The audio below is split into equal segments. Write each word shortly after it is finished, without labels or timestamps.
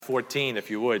14,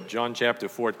 if you would. John chapter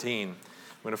 14. I'm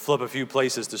going to flip a few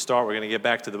places to start. We're going to get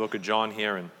back to the book of John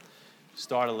here and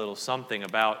start a little something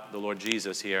about the Lord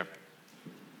Jesus here.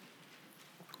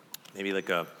 Maybe like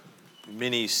a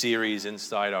mini series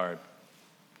inside our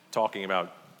talking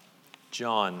about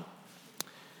John.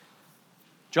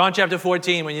 John chapter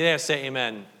 14, when you're there, say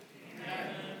amen.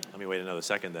 Amen. Let me wait another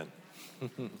second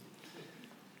then.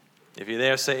 If you're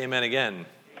there, say amen again.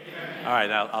 Amen. All right,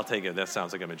 I'll take it. That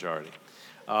sounds like a majority.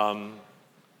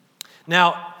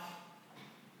 Now,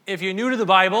 if you're new to the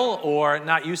Bible or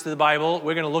not used to the Bible,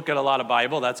 we're going to look at a lot of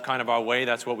Bible. That's kind of our way.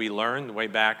 That's what we learned way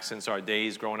back since our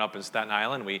days growing up in Staten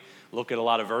Island. We look at a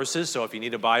lot of verses. So if you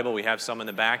need a Bible, we have some in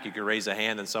the back. You can raise a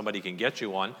hand and somebody can get you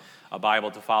one, a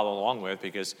Bible to follow along with,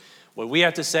 because what we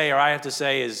have to say or I have to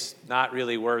say is not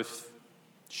really worth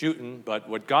shooting, but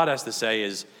what God has to say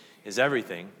is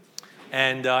everything.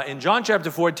 And in John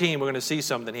chapter 14, we're going to see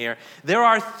something here. There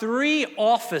are three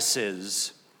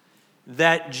offices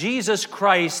that Jesus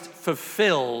Christ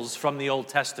fulfills from the Old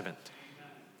Testament.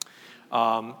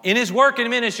 In his work and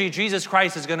ministry, Jesus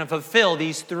Christ is going to fulfill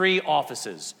these three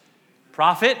offices: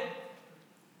 prophet,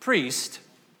 priest,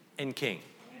 and king.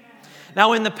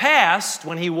 Now, in the past,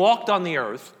 when he walked on the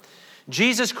earth,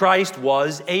 Jesus Christ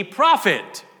was a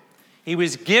prophet. He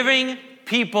was giving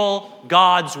people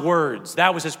God's words.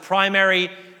 That was his primary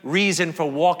reason for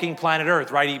walking planet Earth,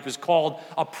 right? He was called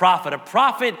a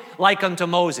prophet like unto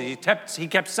Moses. He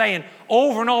kept saying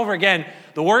over and over again,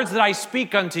 the words that I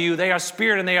speak unto you, they are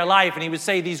spirit and they are life. And he would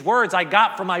say, these words I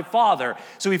got from my Father.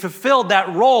 So he fulfilled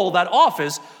that role, that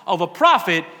office of a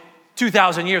prophet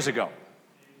 2,000 years ago.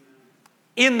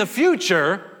 In the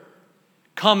future,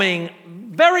 coming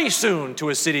very soon to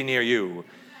a city near you,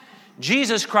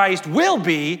 Jesus Christ will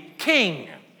be king,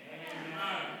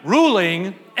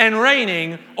 ruling and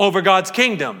reigning over God's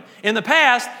kingdom. In the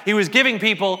past, he was giving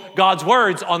people God's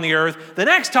words on the earth. The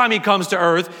next time he comes to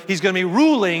earth, he's going to be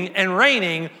ruling and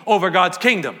reigning over God's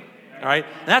kingdom. All right?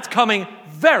 And that's coming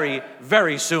very,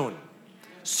 very soon.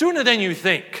 Sooner than you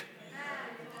think.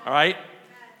 All right?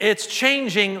 It's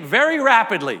changing very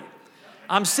rapidly.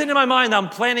 I'm sitting in my mind, I'm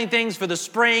planning things for the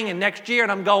spring and next year,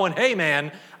 and I'm going, hey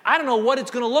man, I don't know what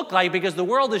it's going to look like because the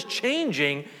world is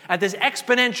changing at this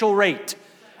exponential rate.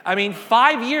 I mean,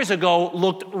 5 years ago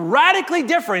looked radically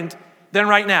different than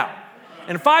right now.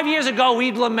 And 5 years ago,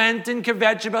 we'd lament and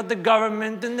kvetch about the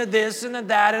government and the this and the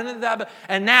that and the that.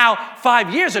 And now,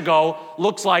 5 years ago,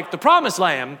 looks like the promised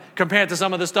land compared to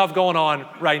some of the stuff going on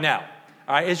right now.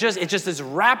 All right, it's just this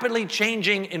rapidly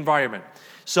changing environment.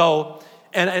 So,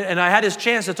 and I had this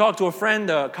chance to talk to a friend,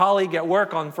 a colleague at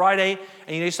work on Friday,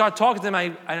 and they started talking to them,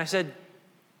 and I said,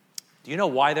 do you know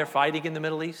why they're fighting in the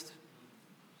Middle East?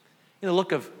 You know,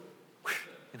 look of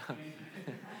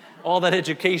all that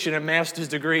education and master's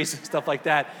degrees and stuff like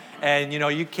that, and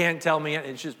you can't tell me,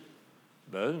 it's just,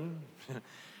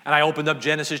 and I opened up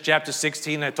Genesis chapter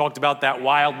 16, and I talked about that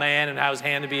wild man and how his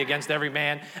hand to be against every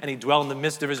man, and he dwelled in the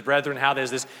midst of his brethren, how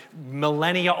there's this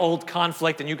millennia-old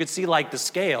conflict, and you could see like the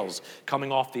scales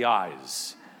coming off the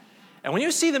eyes. And when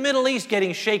you see the Middle East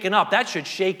getting shaken up, that should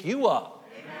shake you up.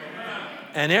 Amen.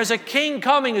 And there's a king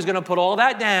coming who's going to put all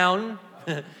that down.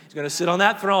 He's going to sit on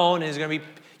that throne, and he's going to be,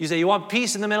 you say, you want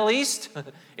peace in the Middle East?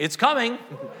 It's coming.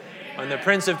 When the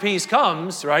Prince of Peace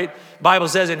comes, right? Bible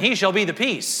says, and he shall be the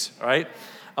peace, right?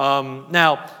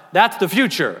 Now, that's the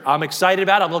future. I'm excited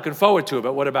about it. I'm looking forward to it.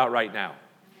 But what about right now?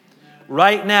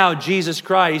 Right now, Jesus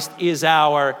Christ is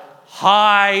our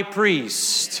high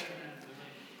priest.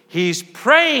 He's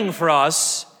praying for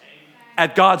us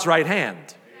at God's right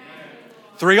hand.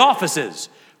 Three offices.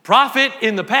 Prophet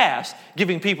in the past,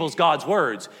 giving people God's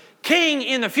words. King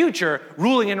in the future,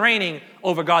 ruling and reigning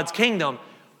over God's kingdom.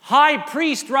 High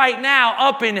priest right now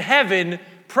up in heaven,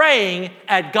 praying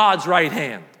at God's right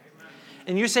hand.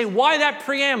 And you say, why that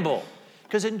preamble?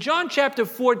 Because in John chapter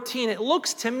 14, it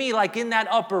looks to me like in that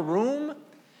upper room,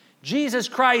 Jesus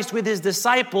Christ with his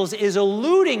disciples is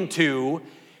alluding to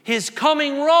his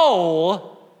coming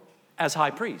role as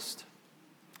high priest.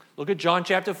 Look at John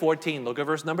chapter 14, look at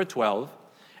verse number 12,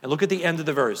 and look at the end of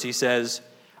the verse. He says,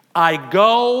 I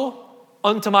go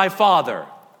unto my Father.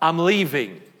 I'm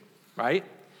leaving, right?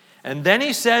 And then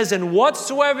he says, and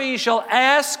whatsoever ye shall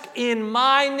ask in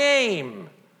my name,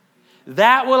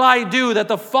 that will I do, that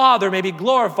the Father may be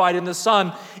glorified in the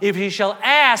Son. If he shall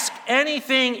ask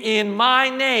anything in my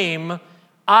name,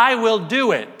 I will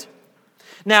do it.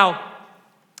 Now,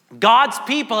 God's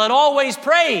people had always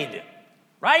prayed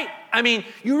right? I mean,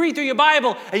 you read through your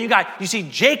Bible and you see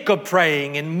Jacob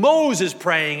praying and Moses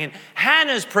praying and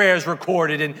Hannah's prayers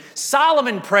recorded and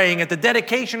Solomon praying at the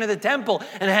dedication of the temple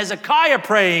and Hezekiah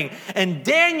praying and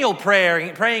Daniel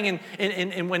praying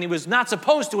in when he was not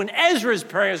supposed to, and Ezra's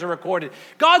prayers are recorded.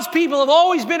 God's people have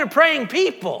always been a praying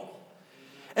people.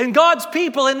 And God's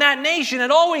people in that nation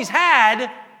had always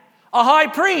had a high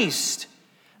priest.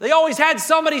 They always had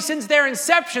somebody since their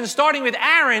inception, starting with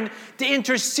Aaron, to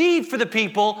intercede for the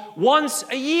people once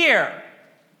a year.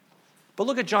 But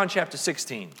look at John chapter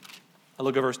 16. And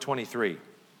look at verse 23,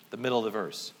 the middle of the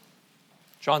verse.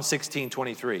 John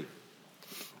 16:23.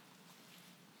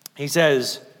 He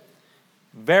says,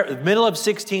 middle of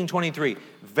 16:23,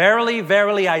 "Verily,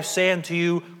 verily, I say unto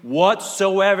you,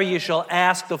 whatsoever you shall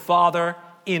ask the Father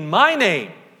in my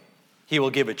name, he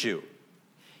will give it you.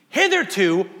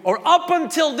 Hitherto, or up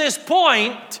until this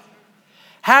point,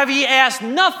 have ye asked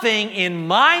nothing in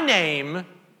my name.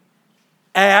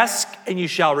 Ask, and you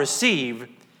shall receive,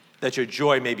 that your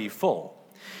joy may be full."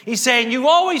 He's saying, you've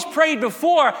always prayed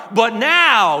before, but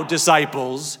now,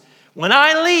 disciples, when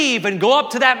I leave and go up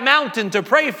to that mountain to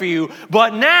pray for you,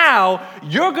 but now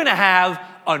you're going to have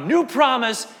a new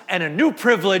promise and a new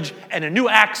privilege and a new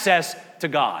access to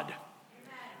God.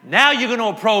 Now you're going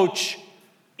to approach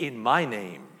in my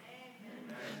name.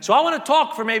 So I want to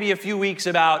talk for maybe a few weeks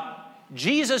about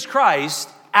Jesus Christ,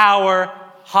 our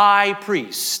high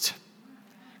priest.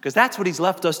 Because that's what he's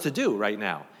left us to do right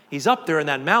now. He's up there in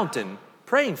that mountain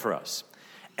praying for us.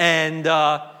 And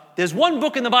there's one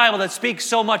book in the Bible that speaks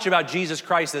so much about Jesus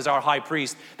Christ as our high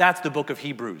priest. That's the book of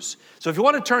Hebrews. So if you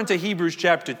want to turn to Hebrews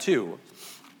chapter 2,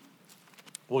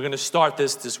 we're going to start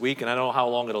this week, and I don't know how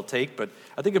long it'll take, but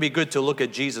I think it'd be good to look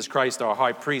at Jesus Christ, our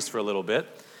high priest, for a little bit.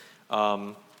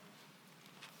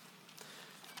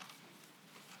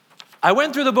 I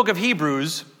went through the book of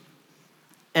Hebrews,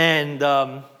 and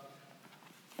I'm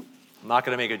not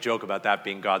going to make a joke about that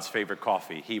being God's favorite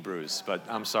coffee, Hebrews, but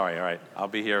I'm sorry, all right? I'll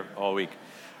be here all week,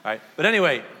 all right? But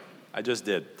anyway, I just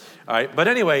did, all right? But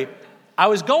anyway, I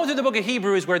was going through the book of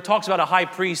Hebrews where it talks about a high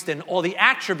priest and all the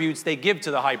attributes they give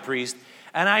to the high priest,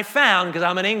 and I found, because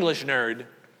I'm an English nerd,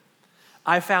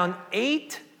 I found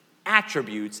 8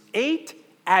 attributes, 8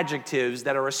 adjectives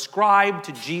that are ascribed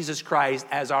to Jesus Christ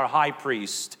as our high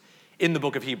priest in the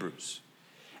book of Hebrews.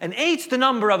 And 8's the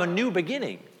number of a new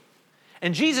beginning.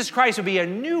 And Jesus Christ would be a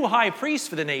new high priest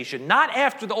for the nation, not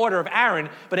after the order of Aaron,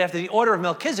 but after the order of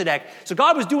Melchizedek. So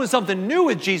God was doing something new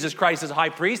with Jesus Christ as a high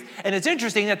priest. And it's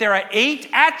interesting that there are 8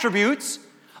 attributes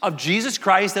of Jesus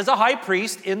Christ as a high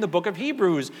priest in the book of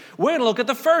Hebrews. We're going to look at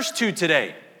the first 2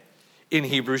 today in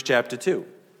Hebrews chapter 2,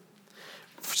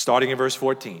 starting in verse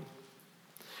 14.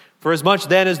 "For as much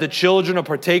then as the children are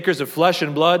partakers of flesh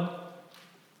and blood,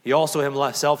 he also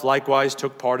himself likewise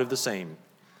took part of the same,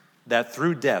 that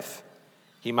through death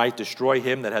he might destroy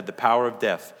him that had the power of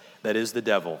death, that is the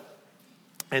devil,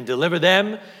 and deliver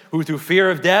them who through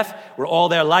fear of death were all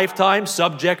their lifetime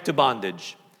subject to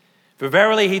bondage. For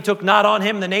verily he took not on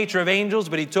him the nature of angels,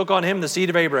 but he took on him the seed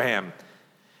of Abraham.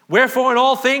 Wherefore in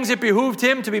all things it behooved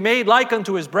him to be made like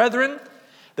unto his brethren,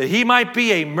 that he might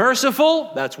be a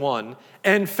merciful," that's 1,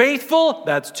 "and faithful,"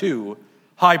 that's 2,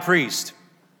 "high priest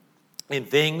in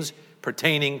things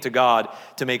pertaining to God,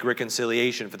 to make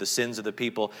reconciliation for the sins of the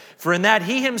people. For in that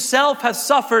he himself hath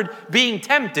suffered being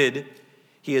tempted,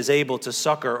 he is able to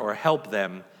succor or help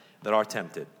them that are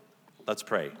tempted." Let's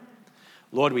pray.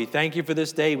 Lord, we thank you for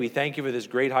this day. We thank you for this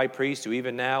great high priest who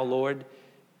even now, Lord,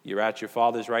 you're at your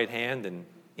Father's right hand and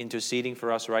interceding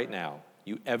for us right now.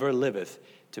 You ever liveth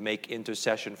to make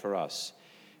intercession for us.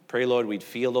 Pray, Lord, we'd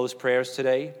feel those prayers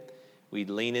today. We'd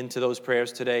lean into those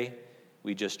prayers today.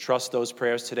 We just trust those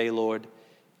prayers today, Lord.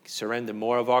 Surrender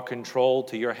more of our control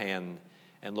to your hand.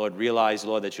 And Lord, realize,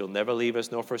 Lord, that you'll never leave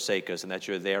us nor forsake us, and that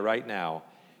you're there right now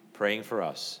praying for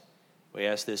us. We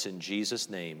ask this in Jesus'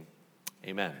 name.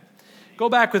 Amen. Go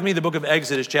back with me to the book of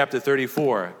Exodus, chapter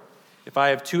 34. If I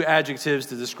have 2 adjectives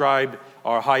to describe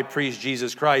our high priest,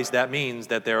 Jesus Christ, that means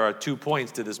that there are 2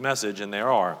 points to this message, and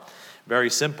there are. Very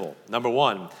simple. Number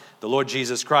 1, the Lord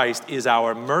Jesus Christ is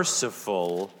our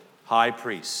merciful high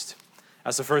priest.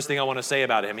 That's the first thing I want to say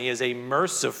about him. He is a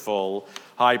merciful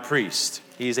high priest.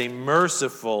 He is a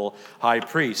merciful high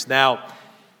priest. Now,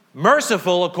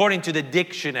 merciful, according to the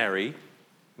dictionary,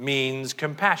 means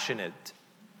compassionate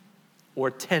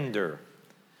or tender,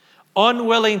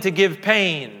 unwilling to give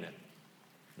pain,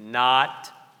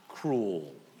 not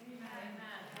cruel.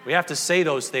 We have to say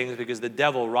those things because the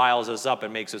devil riles us up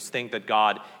and makes us think that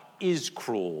God is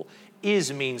cruel,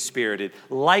 is mean-spirited,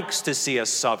 likes to see us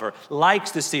suffer,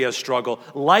 likes to see us struggle,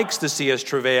 likes to see us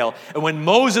travail. And when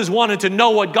Moses wanted to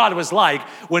know what God was like,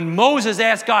 when Moses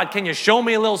asked God, can you show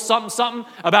me a little something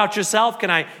about yourself? Can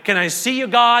I see you,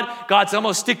 God? God said, I'm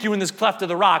going to stick you in this cleft of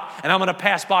the rock, and I'm going to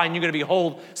pass by, and you're going to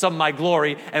behold some of my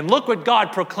glory. And look what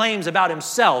God proclaims about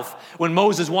himself when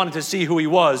Moses wanted to see who he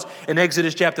was. In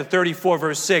Exodus chapter 34,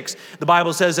 verse 6, the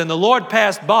Bible says, and the Lord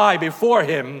passed by before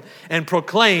him and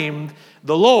proclaimed,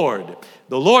 the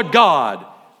Lord God,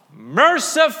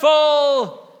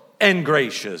 merciful and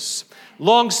gracious,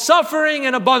 long-suffering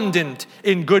and abundant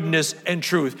in goodness and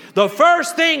truth. The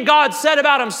first thing God said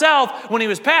about himself when he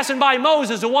was passing by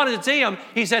Moses who wanted to see him,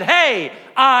 he said, hey,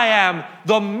 I am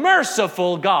the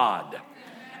merciful God.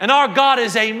 And our God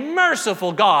is a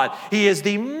merciful God. He is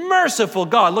the merciful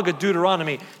God. Look at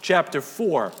Deuteronomy chapter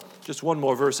 4. Just one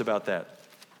more verse about that.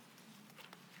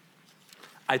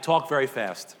 I talk very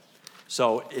fast.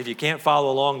 So if you can't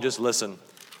follow along, just listen.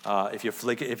 If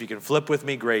you can flip with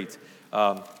me, great.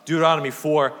 Deuteronomy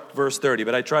 4, verse 30.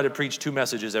 But I try to preach 2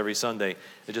 messages every Sunday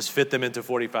and just fit them into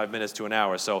 45 minutes to an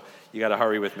hour. So you got to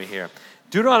hurry with me here.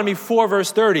 Deuteronomy 4,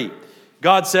 verse 30.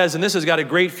 God says, and this has got a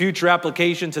great future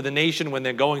application to the nation when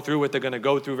they're going through what they're going to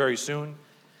go through very soon.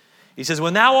 He says,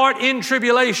 when thou art in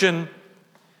tribulation,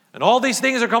 and all these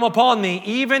things are come upon thee,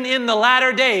 even in the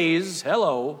latter days,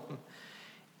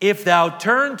 if thou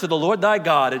turn to the Lord thy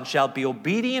God and shalt be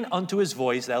obedient unto his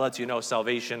voice, that lets you know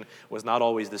salvation was not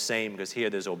always the same, because here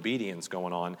there's obedience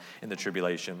going on in the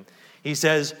tribulation. He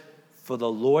says, for the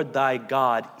Lord thy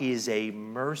God is a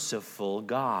merciful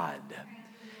God.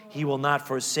 He will not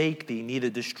forsake thee, neither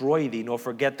destroy thee, nor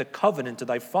forget the covenant to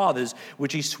thy fathers,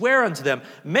 which he sware unto them.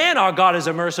 Man, our God is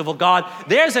a merciful God.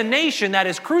 There's a nation that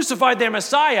has crucified their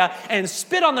Messiah and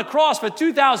spit on the cross for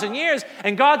 2,000 years.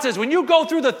 And God says, when you go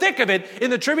through the thick of it in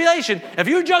the tribulation, if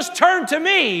you just turn to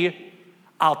me,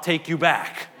 I'll take you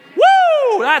back.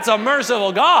 Woo! That's a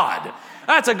merciful God.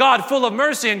 That's a God full of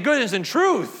mercy and goodness and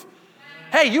truth.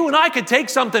 Hey, you and I could take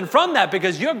something from that,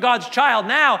 because you're God's child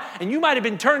now, and you might have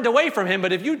been turned away from him,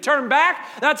 but if you turn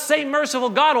back, that same merciful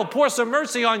God will pour some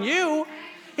mercy on you.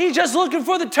 He's just looking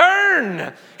for the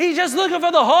turn. He's just looking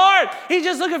for the heart. He's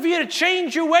just looking for you to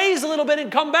change your ways a little bit and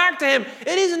come back to him.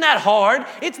 It isn't that hard.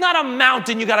 It's not a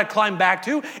mountain you got to climb back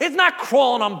to. It's not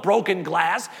crawling on broken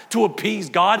glass to appease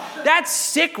God. That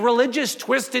sick, religious,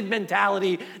 twisted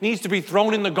mentality needs to be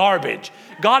thrown in the garbage.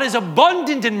 God is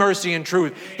abundant in mercy and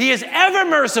truth. He is ever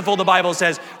merciful, the Bible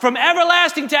says. From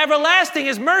everlasting to everlasting,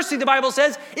 his mercy, the Bible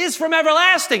says, is from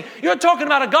everlasting. You're talking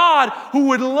about a God who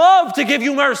would love to give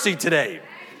you mercy today.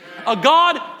 A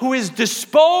God who is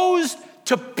disposed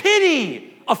to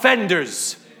pity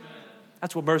offenders.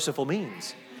 That's what merciful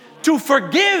means. To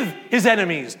forgive his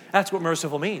enemies. That's what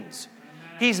merciful means.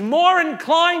 He's more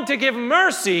inclined to give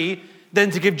mercy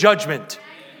than to give judgment.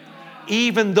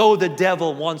 Even though the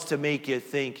devil wants to make you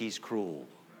think he's cruel.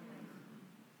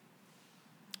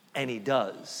 And he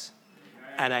does.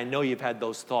 And I know you've had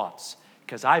those thoughts,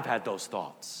 because I've had those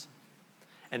thoughts.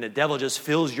 And the devil just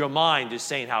fills your mind just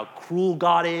saying how cruel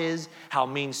God is, how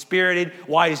mean-spirited.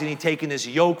 Why isn't he taking this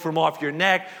yoke from off your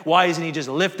neck? Why isn't he just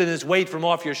lifting this weight from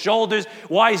off your shoulders?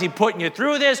 Why is he putting you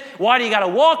through this? Why do you got to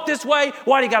walk this way?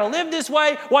 Why do you got to live this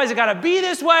way? Why does it got to be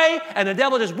this way? And the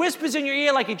devil just whispers in your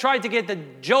ear like he tried to get the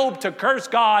Job to curse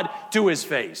God to his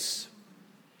face.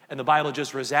 And the Bible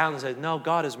just resounds and says, no,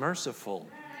 God is merciful.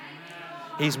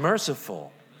 He's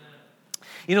merciful.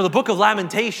 You know, the book of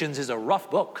Lamentations is a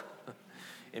rough book.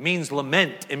 It means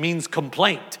lament. It means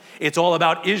complaint. It's all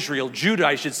about Israel, Judah,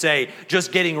 I should say,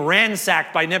 just getting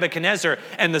ransacked by Nebuchadnezzar,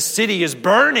 and the city is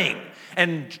burning,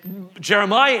 and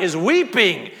Jeremiah is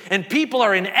weeping, and people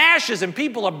are in ashes, and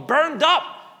people are burned up.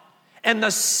 And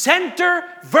the center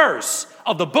verse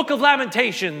of the book of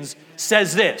Lamentations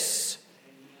says this: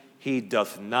 he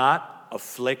doth not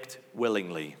afflict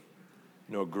willingly,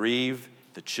 nor grieve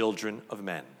the children of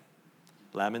men.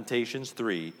 Lamentations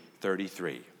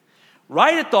 3:33.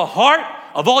 Right at the heart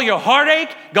of all your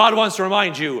heartache, God wants to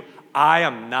remind you, I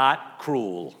am not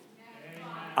cruel.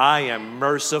 I am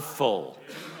merciful.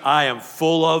 I am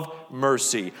full of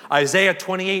mercy. Isaiah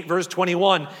 28, verse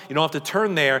 21, you don't have to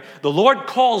turn there. The Lord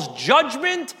calls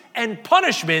judgment and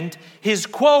punishment his,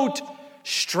 quote,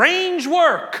 strange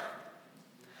work,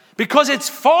 because it's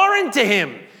foreign to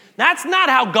him. That's not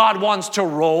how God wants to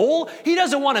roll. He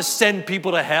doesn't want to send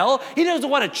people to hell. He doesn't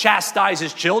want to chastise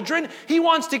his children. He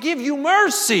wants to give you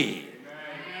mercy.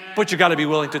 But you got to be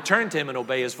willing to turn to him and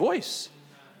obey his voice.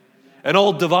 An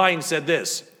old divine said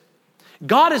this: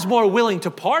 God is more willing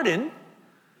to pardon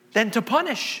than to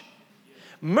punish.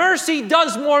 Mercy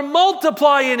does more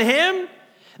multiply in him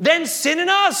than sin in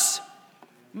us.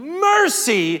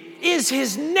 Mercy is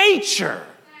his nature.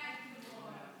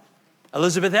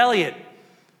 Elizabeth Elliot,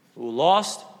 who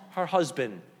lost her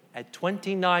husband at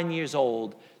 29 years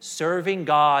old, serving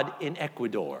God in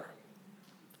Ecuador.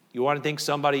 You want to think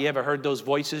somebody ever heard those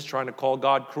voices trying to call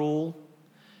God cruel?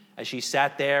 As she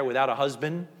sat there without a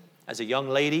husband, as a young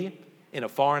lady in a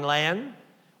foreign land,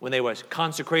 when they were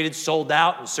consecrated, sold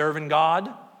out, and serving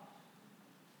God.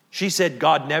 She said,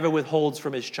 God never withholds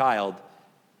from his child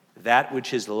that which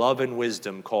his love and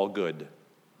wisdom call good.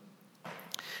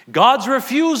 God's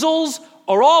refusals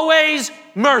are always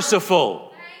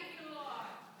merciful.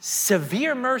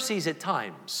 Severe mercies at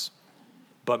times,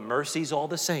 but mercies all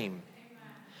the same.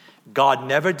 God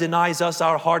never denies us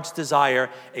our heart's desire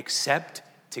except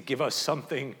to give us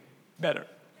something better.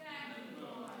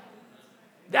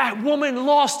 That woman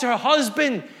lost her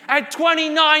husband at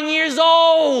 29 years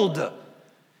old.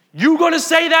 You going to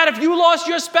say that if you lost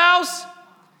your spouse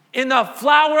in the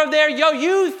flower of their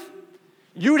youth?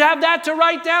 You'd have that to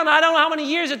write down. I don't know how many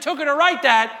years it took her to write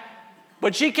that,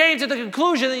 but she came to the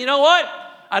conclusion that, you know what?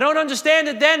 I don't understand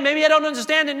it then. Maybe I don't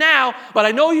understand it now, but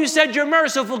I know you said you're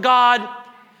merciful, God,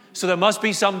 so there must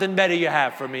be something better you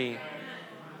have for me.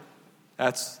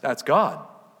 That's God.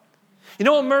 You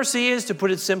know what mercy is, to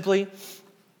put it simply?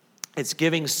 It's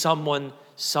giving someone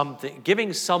something,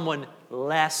 giving someone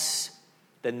less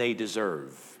than they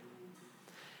deserve.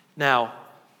 Now,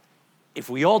 if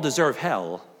we all deserve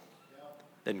hell,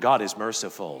 then God is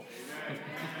merciful.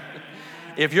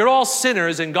 If you're all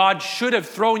sinners and God should have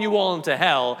thrown you all into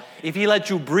hell, if he let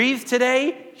you breathe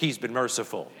today, he's been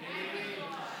merciful.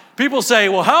 People say,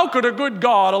 well, how could a good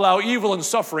God allow evil and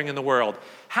suffering in the world?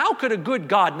 How could a good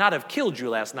God not have killed you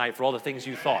last night for all the things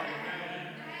you thought?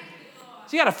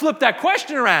 So you got to flip that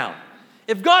question around.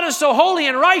 If God is so holy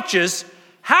and righteous,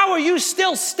 how are you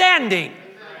still standing?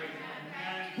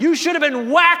 You should have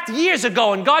been whacked years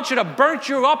ago, and God should have burnt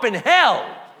you up in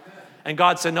hell. And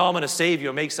God said, no, I'm going to save you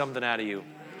and make something out of you.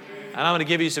 And I'm going to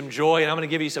give you some joy, and I'm going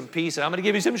to give you some peace, and I'm going to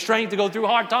give you some strength to go through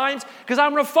hard times, because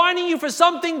I'm refining you for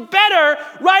something better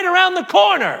right around the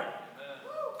corner.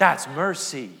 That's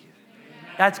mercy.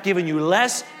 That's giving you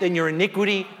less than your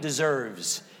iniquity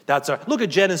deserves. Look at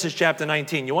Genesis chapter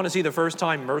 19. You want to see the first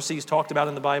time mercy is talked about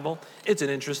in the Bible? It's an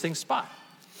interesting spot.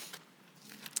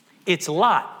 It's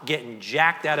Lot getting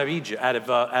jacked out of Egypt,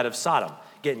 out of Sodom,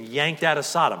 getting yanked out of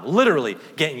Sodom, literally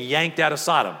getting yanked out of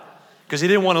Sodom because he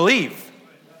didn't want to leave,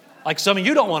 like some of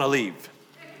you don't want to leave.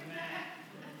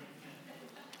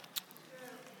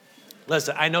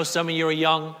 Listen, I know some of you are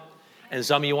young, and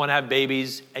some of you want to have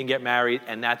babies and get married,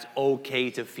 and that's okay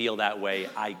to feel that way.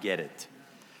 I get it.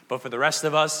 But for the rest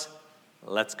of us,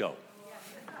 let's go.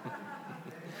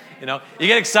 You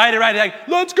get excited, right? You're like,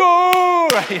 let's go,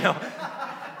 right?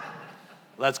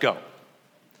 Let's go.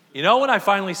 When I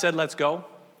finally said let's go?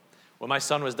 When my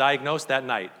son was diagnosed that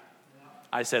night,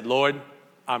 I said, Lord,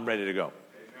 I'm ready to go.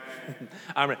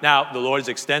 Now, the Lord's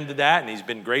extended that, and he's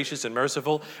been gracious and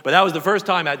merciful, but that was the first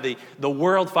time the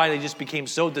world finally just became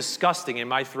so disgusting in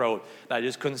my throat that I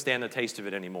just couldn't stand the taste of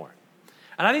it anymore.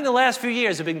 And I think the last few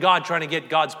years have been God trying to get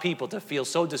God's people to feel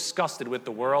so disgusted with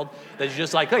the world that you're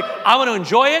just like, hey, I'm going to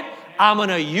enjoy it. I'm going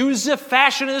to use the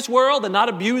fashion of this world and not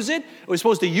abuse it. We're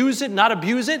supposed to use it, not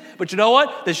abuse it. But you know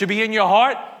what? This should be in your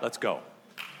heart. Let's go.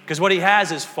 Because what he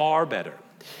has is far better.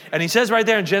 And he says right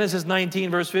there in Genesis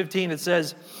 19, verse 15, it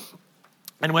says,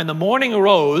 and when the morning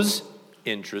arose,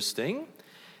 interesting,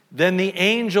 then the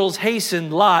angels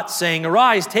hastened Lot, saying,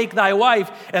 arise, take thy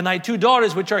wife and thy 2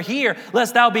 daughters which are here,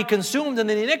 lest thou be consumed in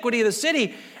the iniquity of the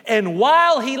city. And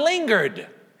while he lingered,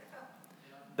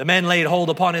 the men laid hold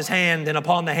upon his hand and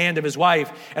upon the hand of his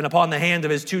wife and upon the hand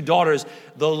of his 2 daughters,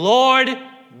 the Lord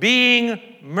being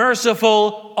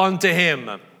merciful unto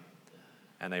him.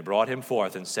 And they brought him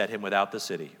forth and set him without the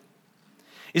city.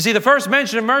 You see, the first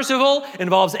mention of merciful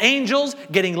involves angels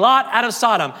getting Lot out of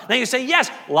Sodom. Now you say,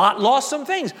 yes, Lot lost some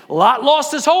things. Lot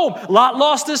lost his home. Lot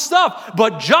lost his stuff.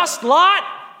 But just Lot,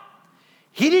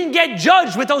 he didn't get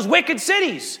judged with those wicked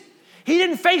cities. He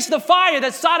didn't face the fire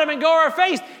that Sodom and Gomorrah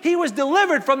faced. He was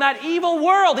delivered from that evil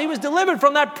world. He was delivered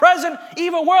from that present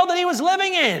evil world that he was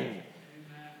living in.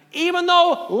 Even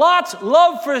though Lot's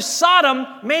love for Sodom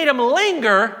made him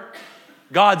linger,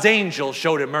 God's angel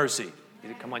showed him mercy. He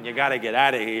said, come on, you got to get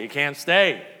out of here. You can't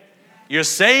stay. You're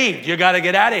saved. You got to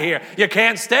get out of here. You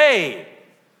can't stay.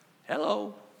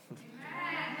 Hello.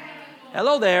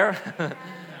 Hello there.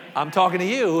 I'm talking to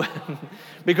you.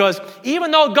 Because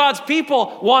even though God's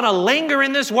people want to linger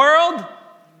in this world,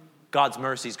 God's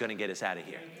mercy is going to get us out of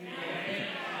here.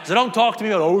 So don't talk to me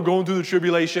about, we're going through the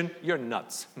tribulation. You're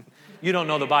nuts. you don't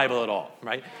know the Bible at all,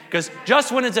 right? Because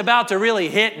just when it's about to really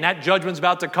hit and that judgment's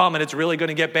about to come and it's really going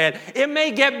to get bad, it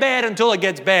may get bad until it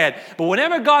gets bad. But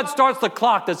whenever God starts the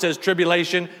clock that says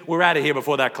tribulation, we're out of here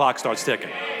before that clock starts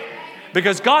ticking.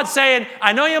 Because God's saying,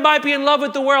 I know you might be in love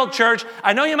with the world, church.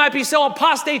 I know you might be so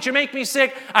apostate you make me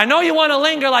sick. I know you want to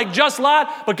linger like just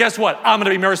Lot, but guess what? I'm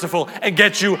going to be merciful and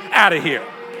get you out of here,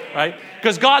 right?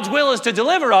 Because God's will is to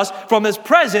deliver us from this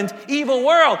present evil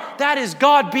world. That is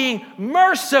God being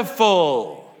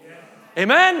merciful.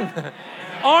 Amen?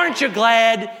 Aren't you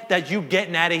glad that you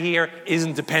getting out of here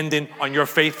isn't dependent on your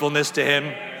faithfulness to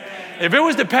Him? If it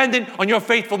was dependent on your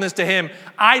faithfulness to Him,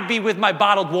 I'd be with my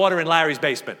bottled water in Larry's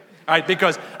basement, right?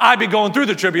 Because I'd be going through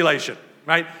the tribulation,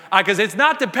 right? Because it's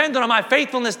not dependent on my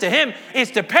faithfulness to Him. It's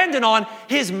dependent on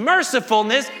His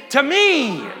mercifulness to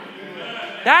me.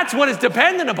 That's what it's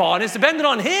dependent upon. It's dependent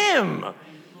on Him.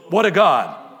 What a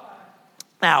God.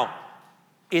 Now,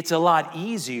 it's a lot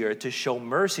easier to show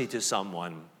mercy to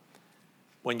someone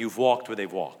when you've walked where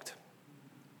they've walked.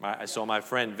 I saw my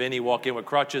friend Vinny walk in with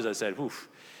crutches. I said, oof,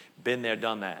 been there,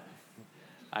 done that.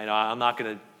 I know I'm not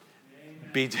going to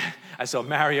I saw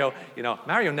Mario,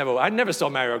 I never saw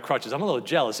Mario with crutches. I'm a little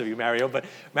jealous of you, Mario, but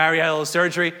Mario had a little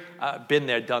surgery. Been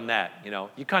there, done that.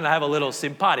 You kind of have a little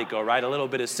simpatico, right? A little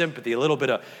bit of sympathy, a little bit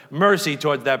of mercy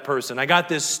towards that person. I got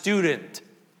this student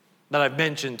that I've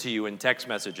mentioned to you in text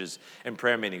messages and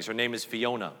prayer meetings. Her name is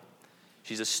Fiona.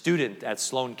 She's a student at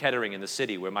Sloan Kettering in the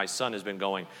city where my son has been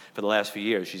going for the last few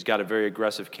years. She's got a very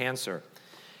aggressive cancer.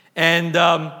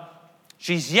 And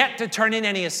she's yet to turn in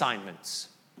any assignments.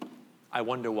 I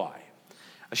wonder why.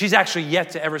 She's actually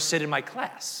yet to ever sit in my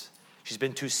class. She's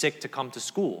been too sick to come to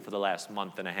school for the last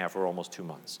month and a half or almost 2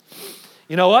 months.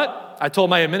 You know what? I told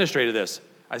my administrator this.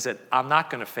 I said, I'm not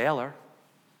going to fail her.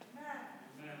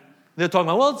 They're talking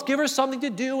about, well, let's give her something to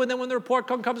do, and then when the report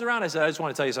comes around, I said, I just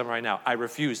want to tell you something right now. I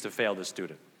refuse to fail this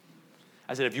student.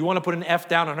 I said, if you want to put an F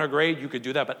down on her grade, you could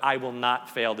do that, but I will not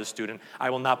fail this student. I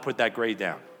will not put that grade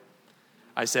down.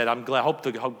 I said, I'm glad,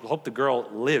 hope the girl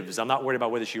lives. I'm not worried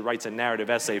about whether she writes a narrative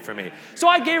essay for me. So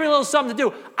I gave her a little something to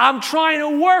do. I'm trying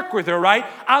to work with her, right?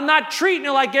 I'm not treating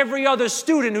her like every other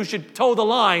student who should toe the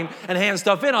line and hand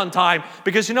stuff in on time.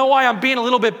 Because you know why I'm being a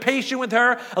little bit patient with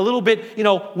her, a little bit,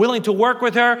 willing to work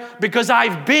with her? Because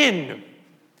I've been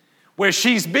where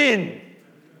she's been.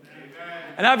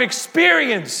 And I've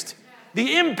experienced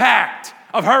the impact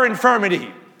of her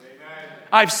infirmity.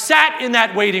 I've sat in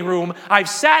that waiting room. I've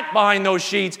sat behind those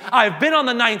sheets. I've been on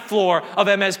the 9th floor of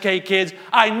MSK Kids.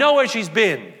 I know where she's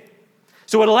been.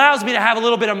 So it allows me to have a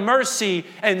little bit of mercy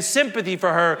and sympathy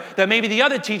for her that maybe the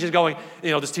other teacher's going,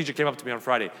 this teacher came up to me on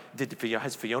Friday.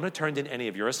 Has Fiona turned in any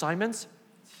of your assignments?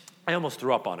 I almost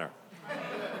threw up on her.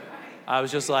 I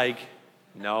was just like,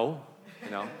 no.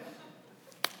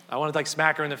 I wanted to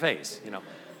smack her in the face,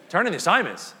 Turn in the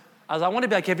assignments. I want to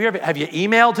be like, have you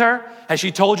emailed her? Has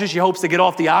she told you she hopes to get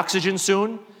off the oxygen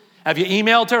soon? Have you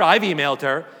emailed her? I've emailed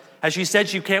her. Has she said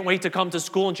she can't wait to come to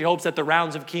school and she hopes that the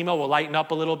rounds of chemo will lighten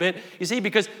up a little bit? You see,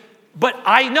 but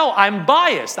I know I'm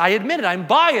biased. I admit it, I'm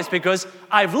biased because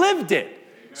I've lived it.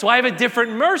 So I have a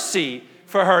different mercy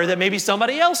for her that maybe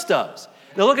somebody else does.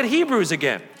 Now look at Hebrews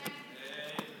again.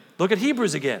 Look at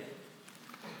Hebrews again.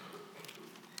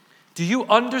 Do you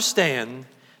understand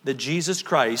that Jesus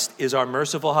Christ is our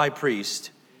merciful high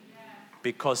priest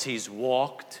because He's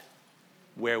walked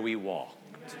where we walked?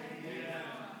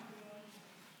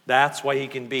 That's why He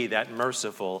can be that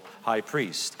merciful high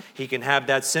priest. He can have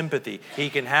that sympathy. He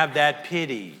can have that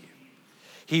pity.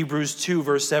 Hebrews 2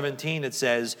 verse 17, it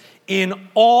says, in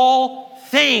all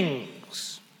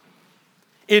things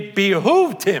it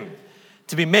behooved Him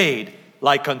to be made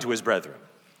like unto His brethren.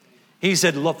 He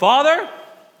said, Father,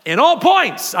 in all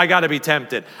points, I got to be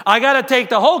tempted. I got to take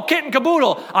the whole kit and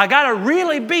caboodle. I got to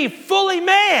really be fully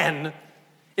man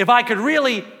if I could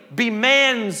really be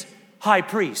man's high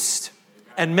priest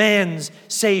and man's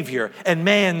savior and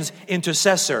man's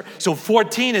intercessor. So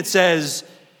 14, it says,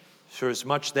 for as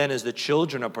much then as the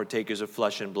children are partakers of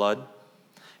flesh and blood,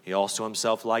 He also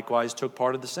Himself likewise took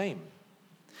part of the same.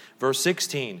 Verse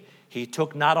 16, He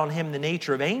took not on Him the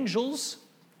nature of angels,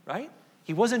 right?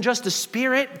 He wasn't just a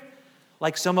spirit,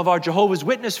 like some of our Jehovah's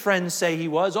Witness friends say He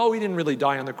was. Oh, He didn't really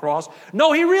die on the cross.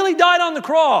 No, He really died on the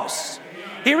cross.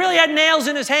 He really had nails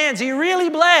in His hands. He really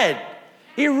bled.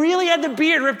 He really had the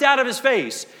beard ripped out of His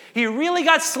face. He really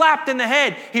got slapped in the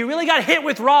head. He really got hit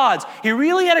with rods. He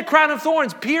really had a crown of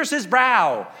thorns pierce His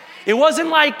brow. It wasn't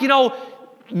like,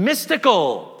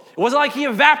 mystical. It It wasn't like he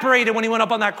evaporated when he went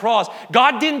up on that cross.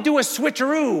 God didn't do a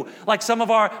switcheroo like some of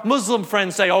our Muslim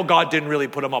friends say, oh, God didn't really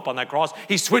put him up on that cross.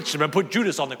 He switched him and put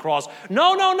Judas on the cross.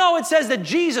 No. It says that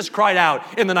Jesus cried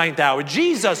out in the ninth hour.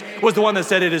 Jesus was the one that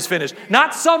said it is finished.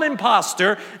 Not some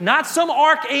imposter, not some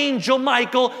archangel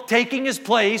Michael taking his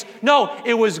place. No,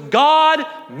 it was God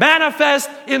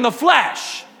manifest in the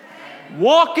flesh,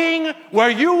 walking where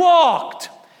you walked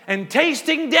and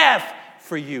tasting death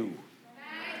for you.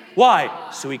 Why?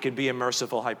 So he could be a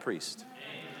merciful high priest.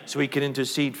 So he can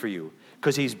intercede for you.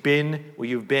 Because he's been where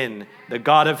you've been. The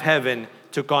God of heaven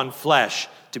took on flesh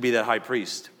to be that high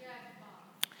priest.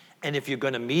 And if you're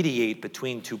going to mediate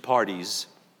between two parties,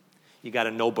 you got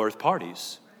to know both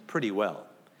parties pretty well.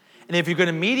 And if you're going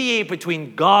to mediate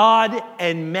between God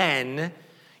and men,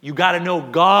 you got to know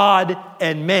God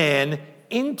and man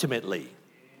intimately.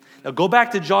 Now go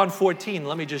back to John 14.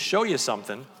 Let me just show you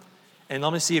something. And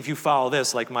let me see if you follow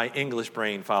this like my English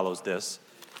brain follows this.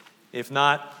 If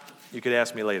not, you could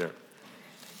ask me later.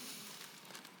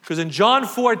 Because in John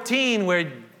 14,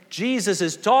 where Jesus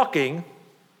is talking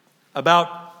about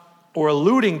or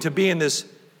alluding to being this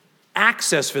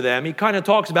access for them, he kind of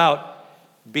talks about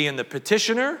being the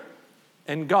petitioner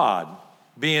and God,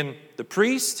 being the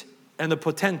priest and the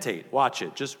potentate. Watch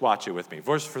it. Just watch it with me.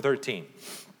 Verse 13.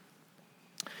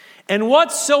 And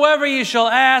whatsoever ye shall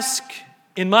ask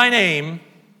in my name,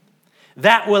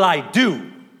 that will I do.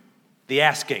 The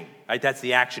asking, right? That's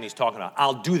the action he's talking about.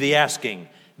 I'll do the asking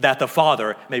that the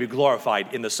Father may be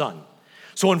glorified in the Son.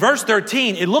 So in verse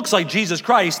 13, it looks like Jesus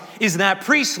Christ is in that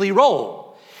priestly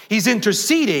role. He's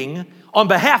interceding on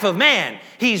behalf of man.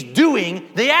 He's doing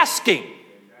the asking.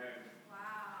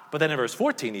 But then in verse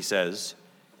 14, he says,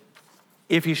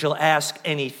 if you shall ask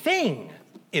anything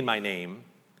in my name,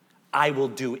 I will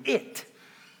do it.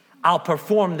 I'll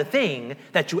perform the thing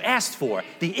that you asked for.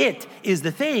 The it is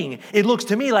the thing. It looks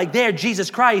to me like there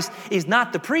Jesus Christ is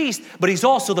not the priest, but he's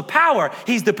also the power.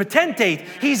 He's the potentate.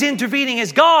 He's intervening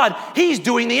as God. He's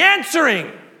doing the answering.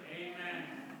 Amen.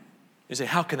 You say,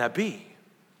 how can that be?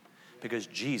 Because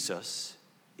Jesus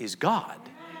is God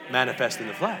manifest in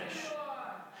the flesh.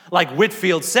 Like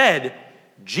Whitefield said,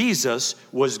 Jesus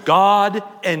was God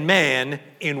and man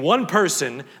in one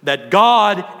person, that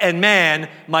God and man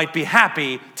might be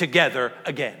happy together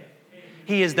again.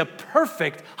 He is the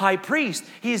perfect high priest.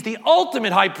 He is the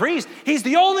ultimate high priest. He's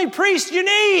the only priest you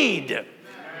need.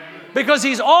 Because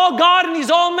he's all God and he's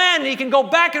all man. And he can go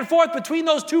back and forth between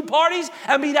those two parties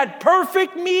and be that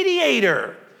perfect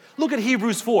mediator. Look at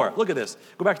Hebrews 4. Look at this.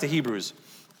 Go back to Hebrews.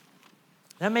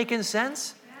 That making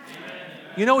sense?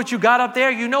 You know what you got up there?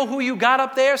 You know who you got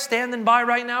up there standing by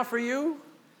right now for you?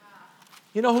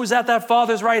 You know who's at that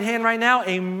Father's right hand right now?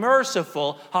 A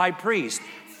merciful high priest.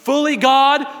 Fully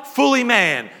God, fully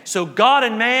man. So God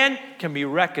and man can be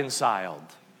reconciled.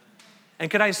 And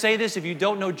can I say this? If you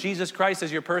don't know Jesus Christ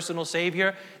as your personal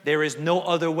Savior, there is no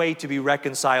other way to be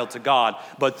reconciled to God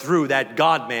but through that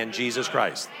God-man, Jesus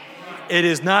Christ. It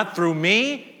is not through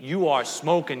me. You are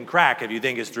smoking crack if you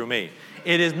think it's through me.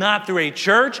 It is not through a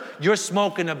church. You're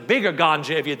smoking a bigger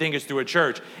ganja if you think it's through a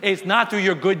church. It's not through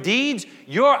your good deeds.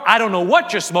 I don't know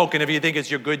what you're smoking if you think it's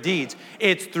your good deeds.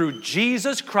 It's through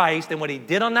Jesus Christ and what he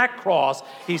did on that cross.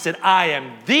 He said, I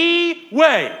am the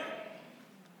way.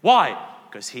 Why?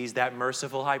 Because he's that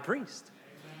merciful high priest.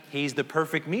 He's the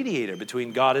perfect mediator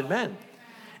between God and men.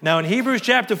 Now in Hebrews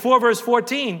chapter 4, verse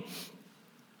 14,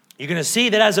 you're going to see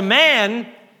that as a man,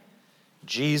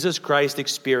 Jesus Christ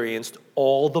experienced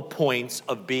all the points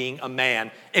of being a man,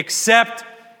 except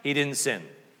he didn't sin.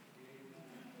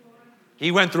 He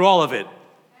went through all of it,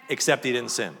 except he didn't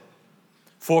sin.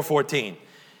 4:14.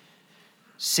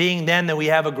 Seeing then that we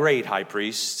have a great high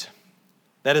priest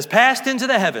that has passed into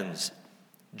the heavens,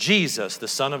 Jesus, the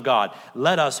Son of God,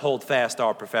 let us hold fast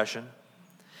our profession.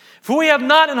 For we have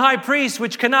not an high priest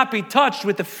which cannot be touched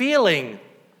with the feeling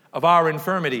of our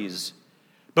infirmities,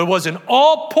 but was in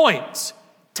all points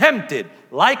tempted,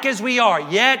 like as we are,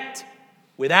 yet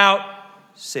without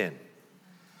sin.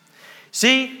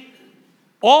 See,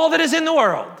 all that is in the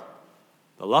world,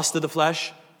 the lust of the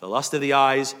flesh, the lust of the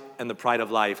eyes, and the pride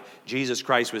of life, Jesus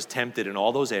Christ was tempted in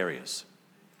all those areas.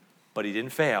 But he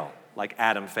didn't fail like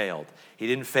Adam failed. He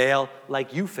didn't fail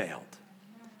like you failed.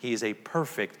 He is a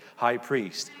perfect high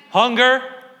priest. Hunger,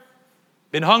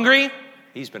 been hungry?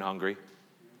 He's been hungry.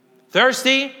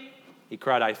 Thirsty? He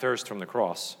cried, I thirst from the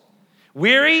cross.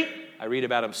 Weary? I read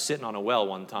about him sitting on a well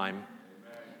one time.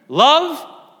 Love?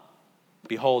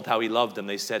 Behold how he loved them,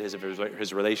 they said,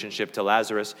 his relationship to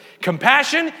Lazarus.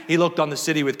 Compassion, he looked on the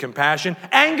city with compassion.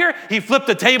 Anger, he flipped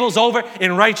the tables over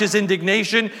in righteous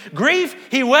indignation. Grief,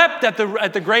 he wept at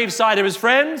the graveside of his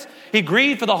friends. He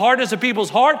grieved for the hardness of people's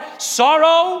heart.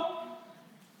 Sorrow,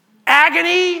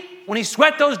 agony, when he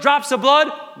sweat those drops of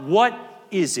blood. What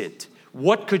is it?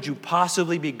 What could you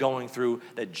possibly be going through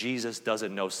that Jesus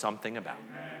doesn't know something about?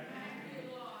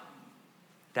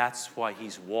 That's why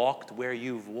he's walked where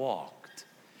you've walked.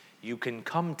 You can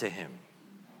come to him.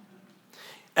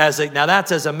 Now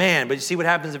that's as a man, but you see what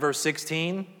happens in verse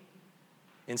 16?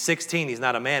 In 16, he's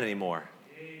not a man anymore.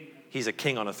 He's a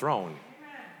king on a throne.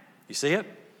 You see it?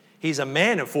 He's a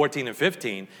man in 14 and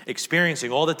 15,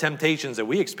 experiencing all the temptations that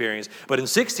we experience. But in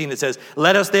 16 it says,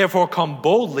 let us therefore come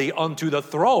boldly unto the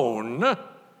throne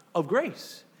of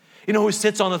grace. You know who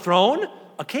sits on the throne?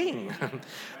 A king,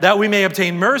 that we may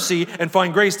obtain mercy and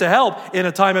find grace to help in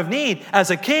a time of need. As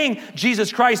a king,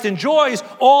 Jesus Christ enjoys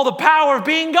all the power of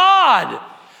being God.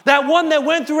 That one that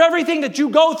went through everything that you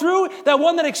go through, that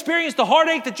one that experienced the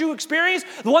heartache that you experienced,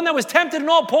 the one that was tempted in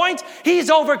all points,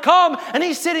 he's overcome, and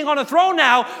he's sitting on a throne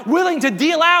now, willing to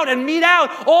deal out and mete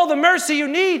out all the mercy you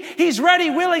need. He's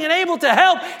ready, willing, and able to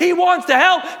help. He wants to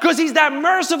help because he's that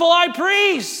merciful high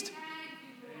priest.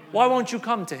 Why won't you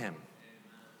come to him?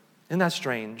 Isn't that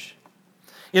strange?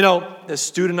 You know, the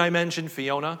student I mentioned,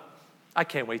 Fiona, I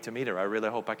can't wait to meet her. I really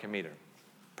hope I can meet her.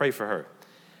 Pray for her.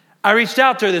 I reached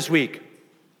out to her this week,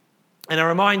 and I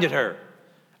reminded her.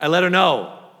 I let her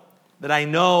know that I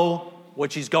know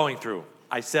what she's going through.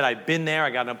 I said, I've been there. I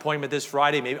got an appointment this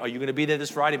Friday. Maybe, are you going to be there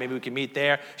this Friday? Maybe we can meet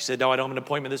there. She said, no, I don't have an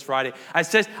appointment this Friday. I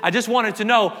said, I just wanted to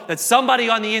know that somebody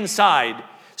on the inside,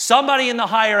 somebody in the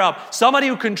higher up, somebody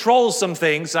who controls some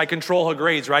things, I control her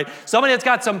grades, right? Somebody that's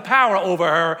got some power over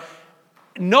her,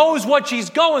 knows what she's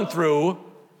going through,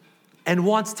 and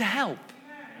wants to help.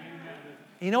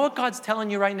 You know what God's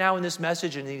telling you right now in this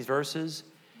message, in these verses?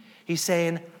 He's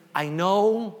saying, I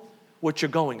know what you're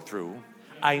going through.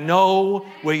 I know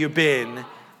where you've been.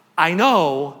 I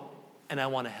know, and I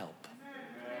want to help.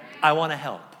 I want to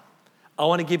help. I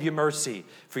want to give you mercy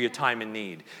for your time in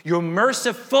need. Your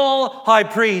merciful high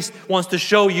priest wants to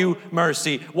show you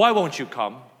mercy. Why won't you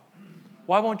come?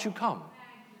 Why won't you come?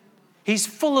 He's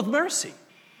full of mercy.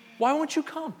 Why won't you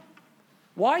come?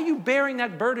 Why are you bearing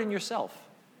that burden yourself?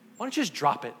 Why don't you just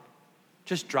drop it?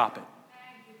 Just drop it.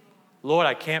 Lord,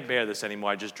 I can't bear this anymore.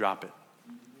 I just drop it.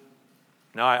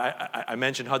 Now, I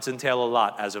mentioned Hudson Taylor a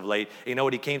lot as of late. You know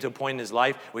what? He came to a point in his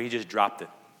life where he just dropped it.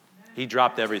 He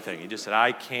dropped everything. He just said,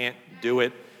 I can't do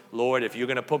it. Lord, if you're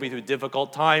going to put me through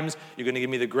difficult times, you're going to give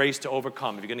me the grace to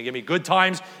overcome. If you're going to give me good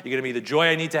times, you're going to give me the joy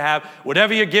I need to have.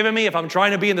 Whatever you're giving me, if I'm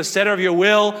trying to be in the center of your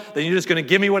will, then you're just going to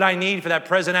give me what I need for that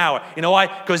present hour. You know why?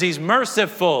 Because he's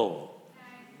merciful.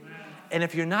 And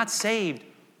if you're not saved,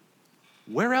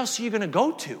 where else are you going to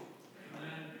go to?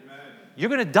 You're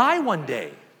going to die one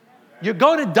day. You're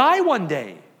going to die one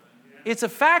day. It's a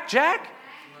fact, Jack.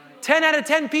 10 out of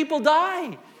 10 people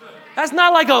die. That's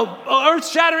not like a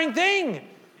earth-shattering thing.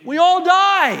 We all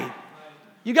die.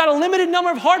 You got a limited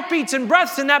number of heartbeats and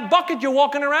breaths in that bucket you're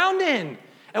walking around in.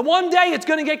 And one day it's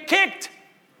going to get kicked.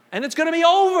 And it's going to be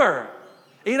over.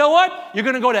 And you know what? You're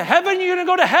going to go to heaven, you're going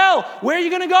to go to hell. Where are you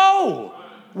going to go?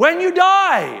 When you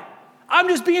die. I'm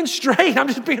just being straight. I'm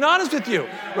just being honest with you.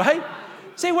 Right?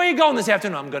 Say, where are you going this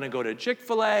afternoon? I'm going to go to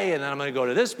Chick-fil-A, and then I'm going to go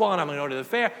to this one. I'm going to go to the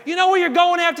fair. You know where you're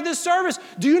going after this service?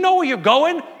 Do you know where you're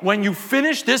going when you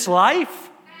finish this life?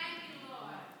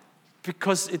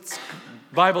 Because the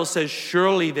Bible says,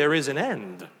 surely there is an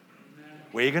end.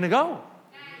 Where are you going to go?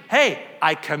 Hey,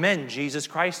 I commend Jesus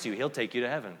Christ to you. He'll take you to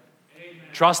heaven.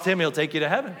 Trust him, he'll take you to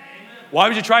heaven. Why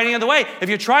would you try any other way? If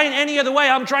you're trying any other way,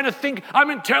 I'm trying to think, I'm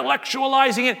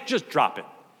intellectualizing it. Just drop it.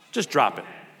 Just drop it.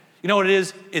 You know what it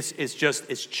is?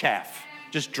 It's chaff.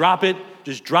 Just drop it,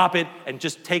 and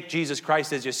just take Jesus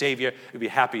Christ as your Savior. You'll be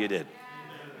happy you did.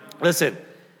 Listen,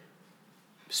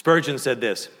 Spurgeon said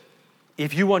this,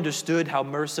 if you understood how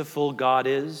merciful God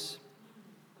is,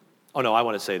 oh no, I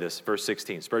want to say this, verse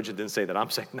 16. Spurgeon didn't say that,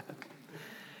 I'm saying that.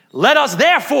 Let us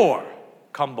therefore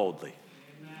come boldly.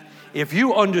 If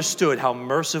you understood how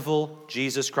merciful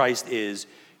Jesus Christ is,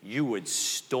 you would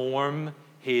storm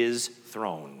his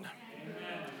throne.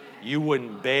 You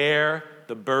wouldn't bear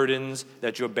the burdens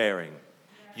that you're bearing.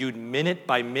 You'd minute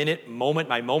by minute, moment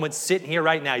by moment, sitting here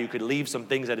right now, you could leave some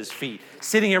things at his feet.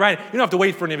 Sitting here right now, you don't have to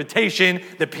wait for an invitation,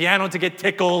 the piano to get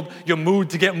tickled, your mood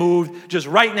to get moved. Just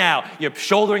right now, you're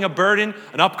shouldering a burden,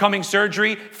 an upcoming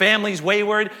surgery, family's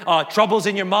wayward, troubles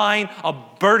in your mind, a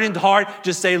burdened heart.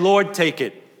 Just say, Lord, take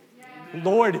it.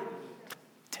 Lord,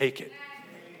 take it.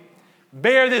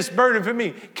 Bear this burden for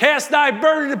me. Cast thy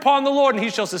burden upon the Lord, and he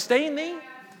shall sustain thee.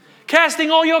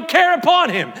 Casting all your care upon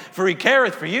him, for he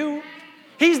careth for you.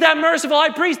 He's that merciful high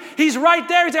priest. He's right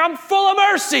there. He's like, I'm full of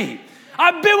mercy.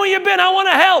 I've been where you've been. I want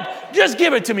to help. Just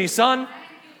give it to me, son.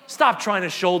 Stop trying to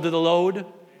shoulder the load. Amen.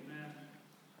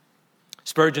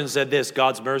 Spurgeon said this,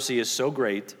 God's mercy is so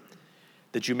great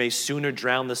that you may sooner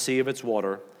drown the sea of its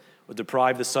water or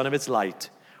deprive the sun of its light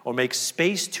or make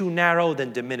space too narrow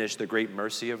than diminish the great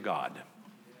mercy of God.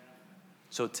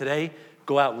 So today,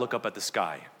 go out and look up at the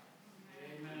sky.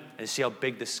 Amen. And see how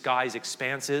big the sky's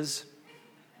expanse is?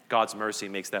 God's mercy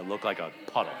makes that look like a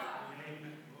puddle.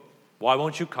 Why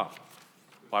won't you come?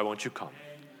 Why won't you come?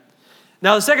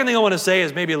 Now, the second thing I want to say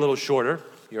is maybe a little shorter.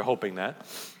 You're hoping that.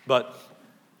 But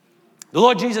the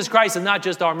Lord Jesus Christ is not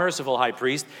just our merciful high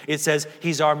priest. It says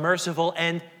he's our merciful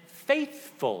and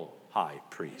faithful high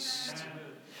priest.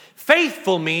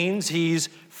 Faithful means he's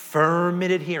firm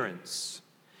in adherence.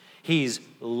 He's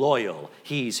loyal.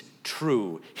 He's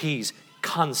true. He's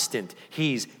constant.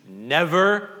 He's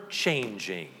never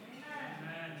changing.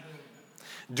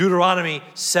 Deuteronomy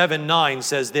 7:9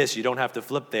 says this. You don't have to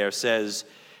flip there. Says,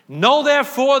 know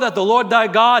therefore that the Lord thy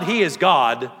God, he is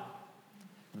God,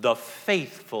 the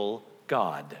faithful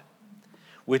God,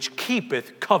 which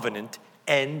keepeth covenant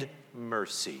and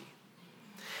mercy.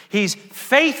 He's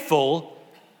faithful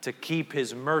to keep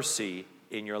his mercy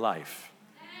in your life.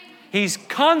 He's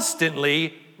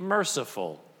constantly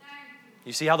merciful.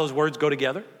 You see how those words go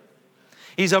together?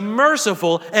 He's a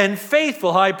merciful and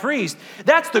faithful high priest.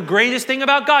 That's the greatest thing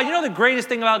about God. You know, the greatest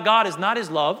thing about God is not his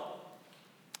love.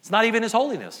 It's not even his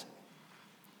holiness.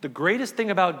 The greatest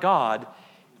thing about God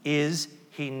is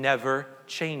he never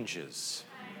changes.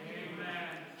 Amen.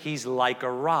 He's like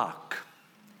a rock.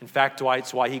 In fact,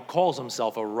 it's why he calls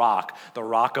himself a rock, the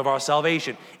rock of our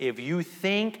salvation. If you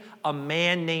think a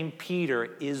man named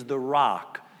Peter is the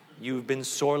rock, you've been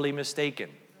sorely mistaken.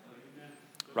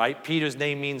 Right? Peter's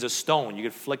name means a stone. You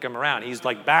could flick him around. He's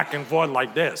like back and forth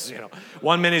like this, you know.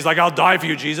 One minute he's like, I'll die for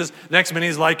you, Jesus. Next minute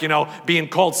he's like, being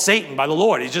called Satan by the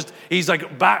Lord. He's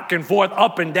like back and forth,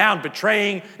 up and down,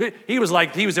 betraying. He was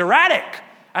erratic.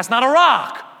 That's not a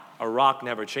rock. A rock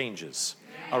never changes.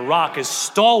 A rock is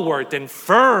stalwart and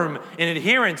firm in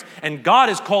adherence. And God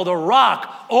is called a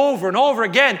rock over and over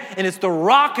again. And it's the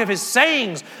rock of his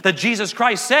sayings that Jesus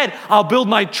Christ said, I'll build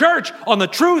my church on the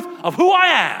truth of who I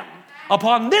am.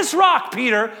 Upon this rock,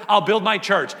 Peter, I'll build my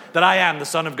church, that I am the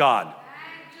Son of God.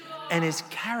 And his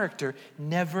character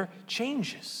never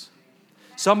changes.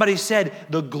 Somebody said,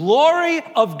 the glory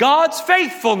of God's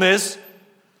faithfulness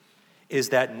is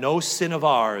that no sin of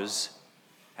ours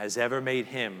has ever made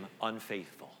him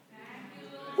unfaithful.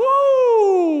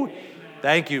 Woo!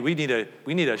 Thank you. We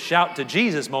need a shout to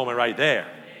Jesus moment right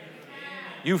there.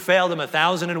 You failed him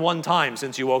 1,001 times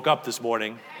since you woke up this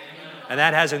morning. And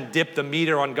that hasn't dipped the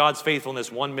meter on God's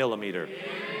faithfulness 1 millimeter.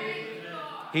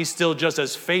 He's still just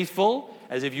as faithful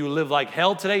as if you live like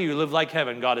hell today, you live like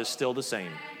heaven. God is still the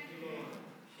same.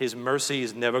 His mercy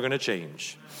is never going to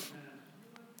change.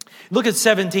 Look at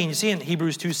 17. You see in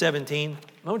Hebrews 2:17?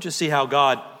 I want you to see how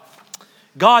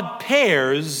God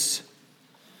pairs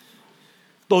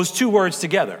those two words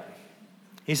together.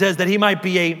 He says that he might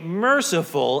be a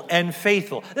merciful and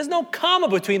faithful. There's no comma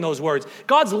between those words.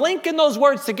 God's linking those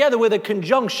words together with a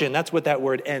conjunction. That's what that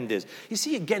word end is. You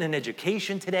see, you're getting an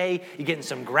education today. You're getting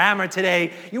some grammar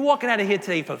today. You're walking out of here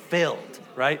today fulfilled,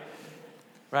 right?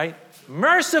 Right?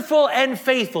 Merciful and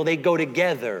faithful, they go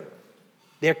together.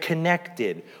 They're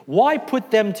connected. Why put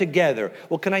them together?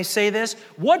 Well, can I say this?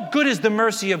 What good is the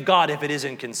mercy of God if it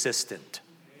isn't consistent?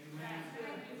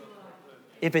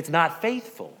 If it's not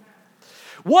faithful?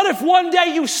 What if one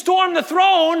day you storm the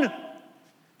throne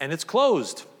and it's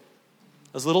closed?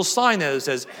 There's a little sign there that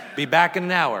says, be back in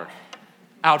an hour,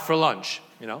 out for lunch,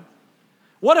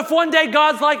 What if one day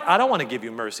God's like, I don't want to give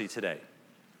you mercy today.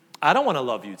 I don't want to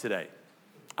love you today.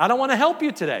 I don't want to help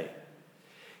you today.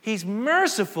 He's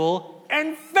merciful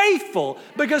and faithful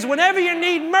because whenever you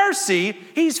need mercy,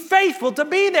 he's faithful to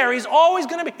be there. He's always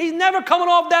going to be, he's never coming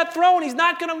off that throne. He's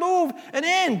not going to move an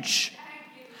inch.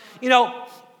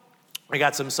 We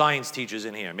got some science teachers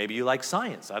in here. Maybe you like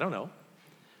science. I don't know.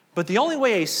 But the only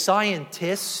way a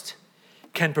scientist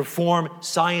can perform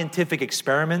scientific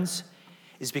experiments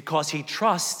is because he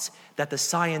trusts that the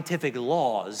scientific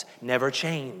laws never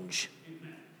change.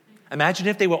 Imagine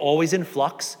if they were always in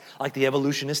flux, like the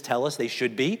evolutionists tell us they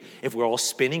should be, if we're all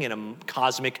spinning in a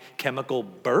cosmic chemical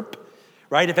burp,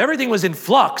 right? If everything was in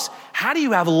flux, how do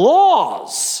you have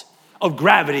laws of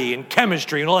gravity and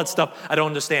chemistry and all that stuff? I don't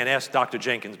understand. Ask Dr.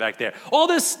 Jenkins back there. All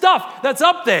this stuff that's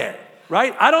up there,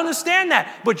 right? I don't understand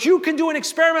that. But you can do an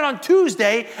experiment on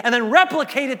Tuesday and then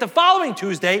replicate it the following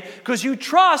Tuesday because you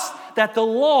trust that the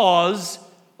laws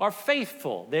are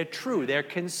faithful. They're true. They're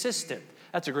consistent.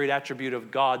 That's a great attribute of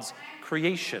God's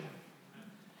creation.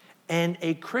 And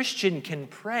a Christian can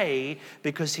pray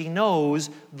because he knows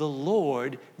the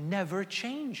Lord never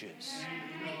changes.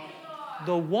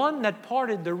 The one that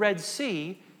parted the Red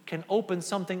Sea can open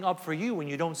something up for you when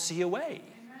you don't see a way.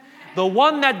 The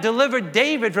one that delivered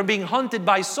David from being hunted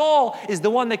by Saul is the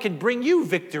one that can bring you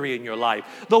victory in your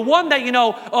life. The one that,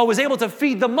 was able to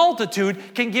feed the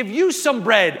multitude can give you some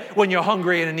bread when you're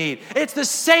hungry and in need. It's the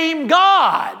same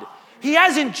God. He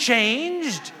hasn't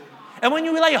changed. And when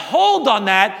you lay hold on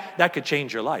that, that could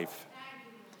change your life.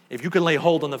 If you can lay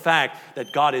hold on the fact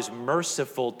that God is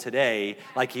merciful today,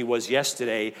 like he was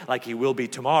yesterday, like he will be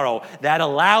tomorrow, that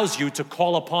allows you to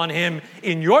call upon him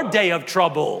in your day of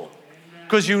trouble.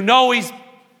 Because you know he's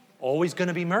always going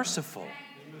to be merciful.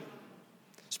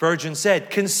 Spurgeon said,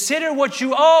 consider what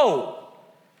you owe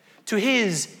to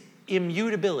his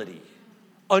immutability,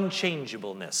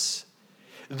 unchangeableness.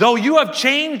 Though you have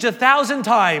changed 1,000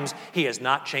 times, he has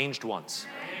not changed once.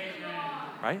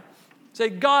 Right? Say,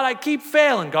 God, I keep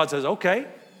failing. God says, okay,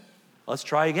 let's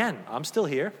try again. I'm still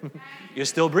here. You're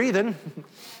still breathing.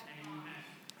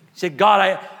 Say,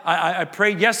 God, I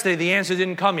prayed yesterday. The answer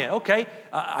didn't come yet. Okay,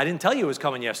 I didn't tell you it was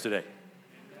coming yesterday.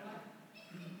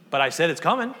 But I said it's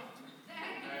coming.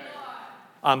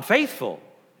 I'm faithful.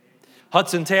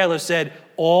 Hudson Taylor said,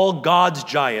 all God's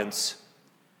giants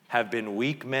have been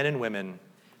weak men and women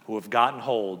who have gotten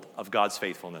hold of God's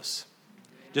faithfulness.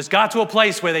 Just got to a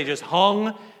place where they just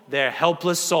hung their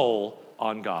helpless soul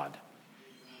on God.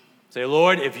 Say,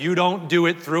 Lord, if you don't do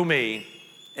it through me,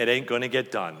 it ain't going to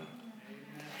get done.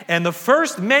 And the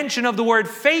first mention of the word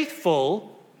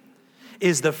faithful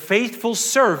is the faithful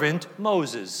servant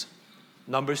Moses.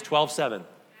 Numbers 12:7.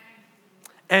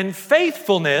 And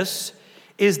faithfulness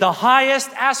is the highest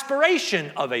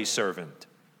aspiration of a servant.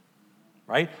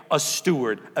 Right? A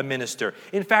steward, a minister.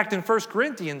 In fact, in 1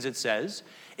 Corinthians it says,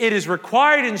 it is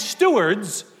required in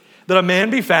stewards that a man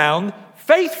be found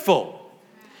faithful.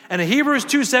 And in Hebrews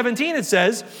 2:17 it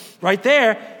says, right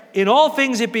there, in all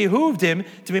things it behooved him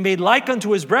to be made like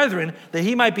unto his brethren, that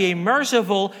he might be a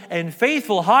merciful and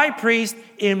faithful high priest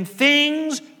in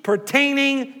things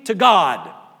pertaining to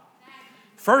God.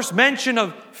 First mention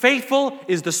of faithful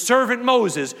is the servant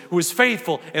Moses, who is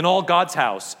faithful in all God's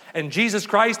house. And Jesus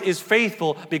Christ is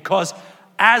faithful because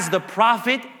as the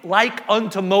prophet like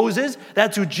unto Moses,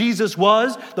 that's who Jesus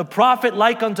was, the prophet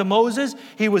like unto Moses,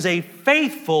 he was a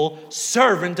faithful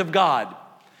servant of God.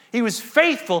 He was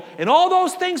faithful in all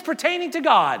those things pertaining to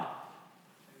God.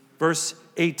 Verse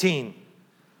 18,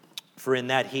 for in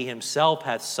that he himself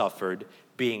hath suffered,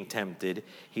 being tempted,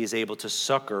 he is able to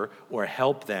succor or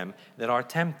help them that are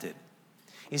tempted.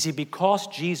 You see, because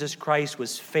Jesus Christ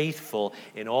was faithful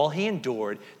in all he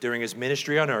endured during his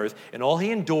ministry on earth, and all he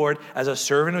endured as a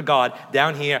servant of God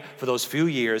down here for those few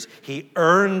years, he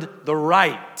earned the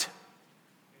right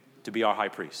to be our high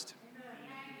priest.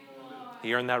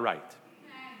 He earned that right.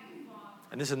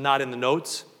 And this is not in the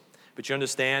notes, but you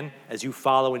understand, as you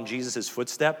follow in Jesus'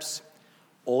 footsteps,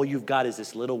 all you've got is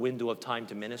this little window of time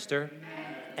to minister.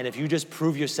 And if you just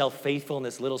prove yourself faithful in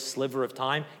this little sliver of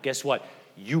time, guess what?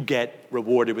 You get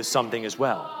rewarded with something as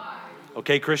well.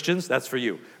 Okay, Christians? That's for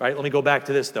you. All right, let me go back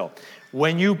to this, though.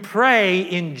 When you pray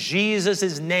in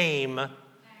Jesus' name,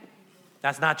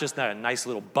 that's not just a nice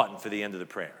little button for the end of the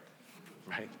prayer.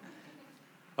 Right?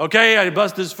 Okay, I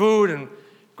bust this food, and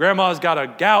Grandma's got a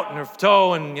gout in her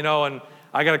toe, and and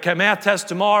I got a math test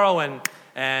tomorrow,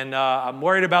 and I'm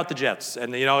worried about the Jets,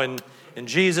 and in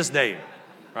Jesus' name,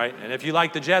 right? And if you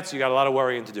like the Jets, you got a lot of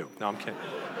worrying to do. No, I'm kidding.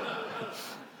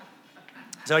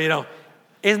 So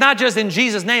it's not just in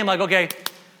Jesus' name. Like, okay,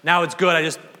 now it's good. I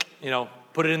just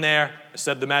put it in there. I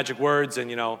said the magic words,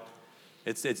 and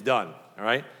it's done. All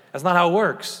right? That's not how it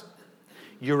works.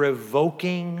 You're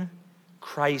evoking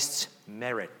Christ's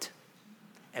merit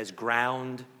as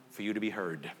ground for you to be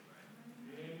heard.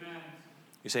 Amen.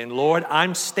 You're saying, Lord,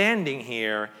 I'm standing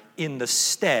here in the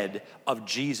stead of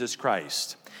Jesus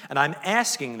Christ. And I'm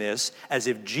asking this as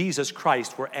if Jesus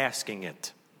Christ were asking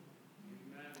it.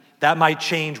 That might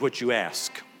change what you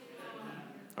ask.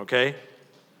 Okay?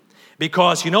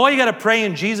 Because you know why you got to pray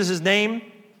in Jesus' name?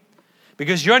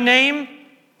 Because your name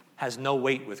has no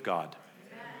weight with God.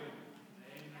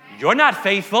 You're not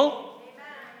faithful.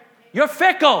 You're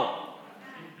fickle.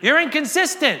 You're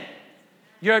inconsistent.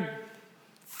 You're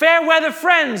fair weather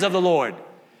friends of the Lord.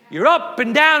 You're up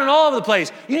and down and all over the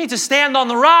place. You need to stand on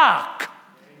the rock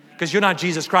because you're not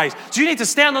Jesus Christ. So you need to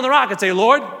stand on the rock and say,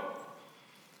 Lord,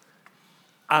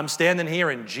 I'm standing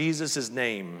here in Jesus'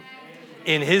 name,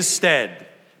 in his stead,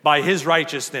 by his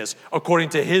righteousness, according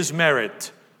to his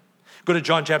merit. Go to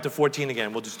John chapter 14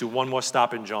 again. We'll just do one more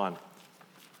stop in John.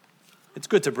 It's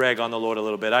good to brag on the Lord a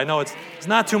little bit. I know it's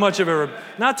not too much of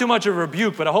a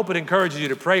rebuke, but I hope it encourages you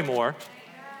to pray more.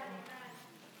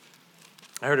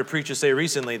 I heard a preacher say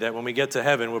recently that when we get to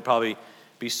heaven, we'll probably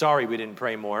be sorry we didn't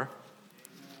pray more.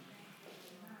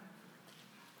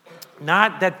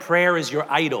 Not that prayer is your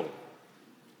idol,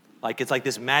 like it's like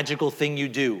this magical thing you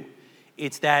do.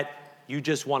 It's that you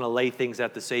just want to lay things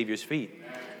at the Savior's feet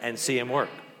and see him work.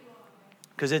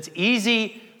 Because it's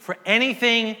easy for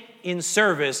anything in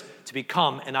service to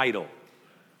become an idol.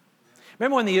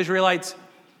 Remember when the Israelites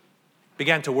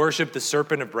began to worship the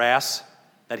serpent of brass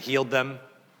that healed them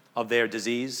of their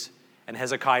disease? And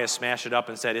Hezekiah smashed it up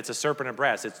and said, it's a serpent of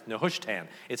brass. It's Nehushtan.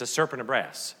 It's a serpent of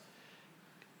brass.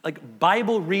 Like,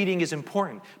 Bible reading is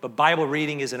important, but Bible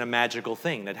reading isn't a magical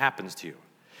thing that happens to you.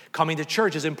 Coming to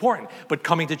church is important, but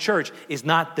coming to church is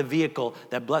not the vehicle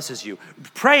that blesses you.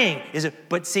 Praying is it,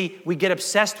 but see, we get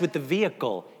obsessed with the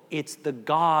vehicle. It's the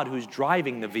God who's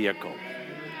driving the vehicle.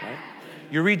 Right?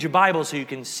 You read your Bible so you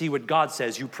can see what God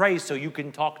says. You pray so you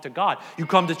can talk to God. You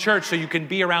come to church so you can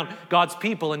be around God's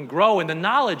people and grow in the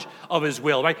knowledge of his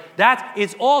will. Right?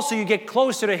 It's all so you get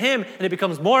closer to him and it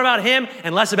becomes more about him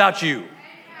and less about you.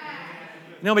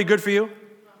 You know what'd be good for you?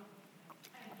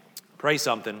 Pray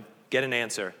something, get an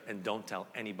answer, and don't tell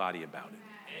anybody about it.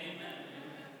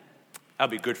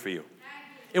 That'd be good for you.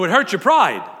 It would hurt your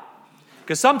pride.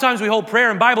 Because sometimes we hold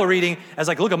prayer and Bible reading as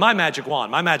like, look at my magic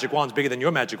wand. My magic wand's bigger than your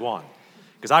magic wand.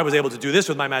 Because I was able to do this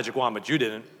with my magic wand, but you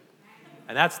didn't.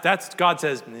 And that's God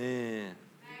says, nah.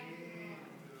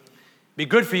 Be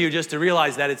good for you just to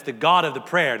realize that it's the God of the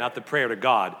prayer, not the prayer to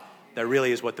God, that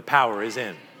really is what the power is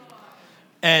in.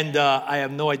 And I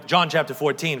have no idea. John chapter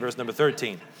 14, verse number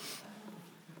 13.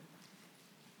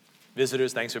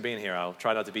 Visitors, thanks for being here. I'll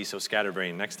try not to be so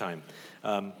scatterbrained next time.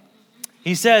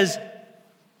 He says,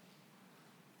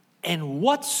 and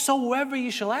whatsoever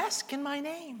you shall ask in my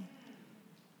name.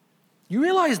 You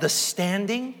realize the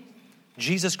standing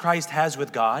Jesus Christ has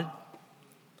with God?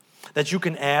 That you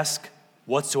can ask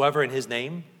whatsoever in his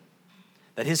name?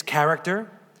 That his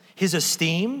character, his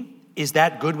esteem is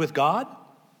that good with God?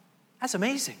 That's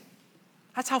amazing.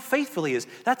 That's how faithful he is.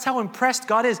 That's how impressed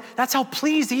God is. That's how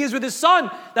pleased he is with his son.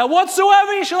 That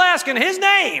whatsoever you shall ask in his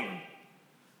name,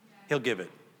 he'll give it.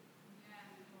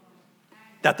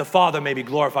 That the Father may be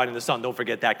glorified in the Son. Don't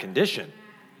forget that condition.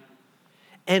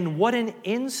 And what an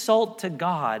insult to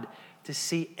God to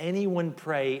see anyone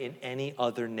pray in any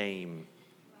other name.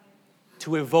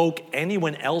 To evoke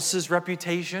anyone else's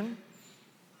reputation.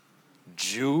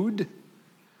 Jude.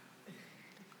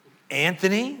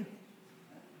 Anthony.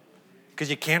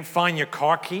 Because you can't find your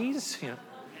car keys. You know.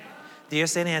 Dear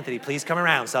St. Anthony, please come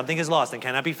around. Something is lost and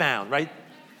cannot be found, right?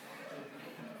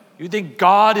 You think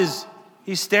God is...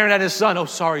 He's staring at his son. Oh,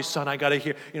 sorry, son, I got to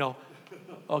hear. You know,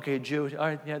 okay, Jude. All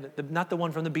right, yeah, not the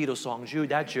one from the Beatles song. Jude,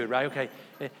 that Jude, right? Okay.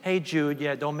 Hey, Jude,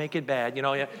 yeah, don't make it bad. You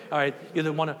know, yeah. All right, you're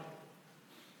the one to...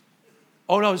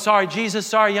 Oh, no, sorry, Jesus,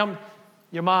 sorry.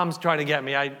 Your mom's trying to get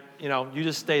me. You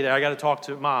just stay there. I got to talk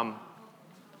to mom.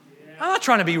 I'm not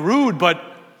trying to be rude, but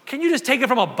can you just take it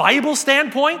from a Bible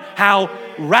standpoint? How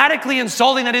radically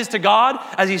insulting that is to God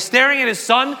as he's staring at his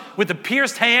son with the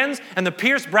pierced hands and the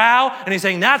pierced brow, and he's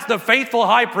saying, that's the faithful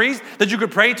high priest that you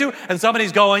could pray to, and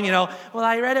somebody's going, well,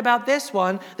 I read about this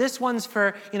one. This one's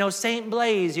for, St.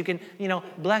 Blaise. You can,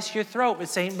 bless your throat with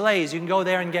St. Blaise. You can go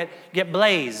there and get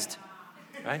blazed,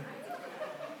 right?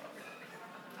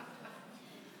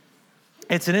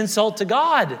 It's an insult to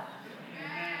God.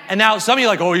 And now some of you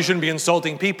are like, oh, you shouldn't be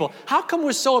insulting people. How come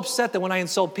we're so upset that when I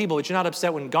insult people, but you're not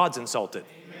upset when God's insulted?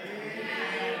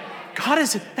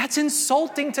 That's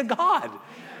insulting to God.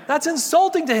 That's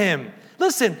insulting to him.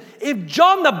 Listen, if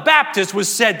John the Baptist was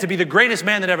said to be the greatest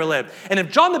man that ever lived, and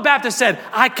if John the Baptist said,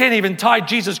 I can't even tie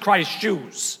Jesus Christ's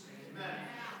shoes,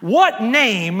 what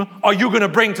name are you going to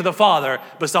bring to the Father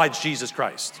besides Jesus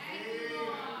Christ?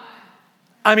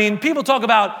 I mean, people talk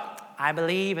about, I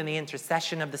believe in the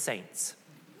intercession of the saints.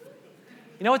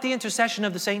 You know what the intercession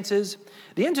of the saints is?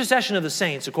 The intercession of the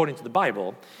saints, according to the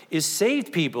Bible, is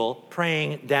saved people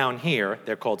praying down here,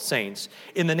 they're called saints,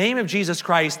 in the name of Jesus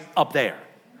Christ up there.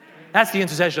 That's the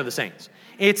intercession of the saints.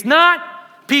 It's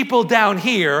not people down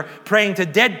here praying to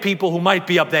dead people who might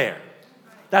be up there.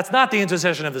 That's not the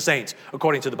intercession of the saints,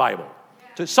 according to the Bible.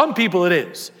 To some people it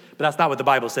is, but that's not what the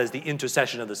Bible says the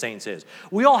intercession of the saints is.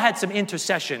 We all had some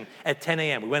intercession at 10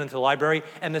 a.m. We went into the library,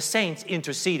 and the saints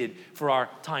interceded for our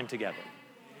time together.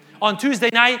 On Tuesday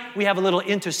night, we have a little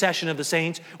intercession of the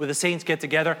saints where the saints get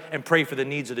together and pray for the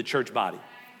needs of the church body.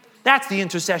 That's the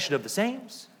intercession of the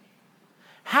saints.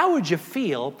 How would you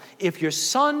feel if your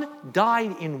son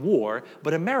died in war,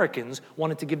 but Americans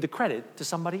wanted to give the credit to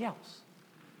somebody else?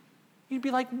 You'd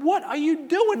be like, what are you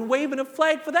doing waving a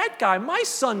flag for that guy? My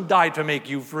son died to make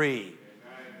you free.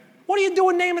 What are you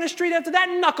doing naming a street after that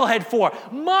knucklehead for?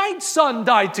 My son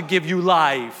died to give you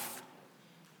life.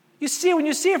 You see, when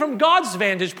you see it from God's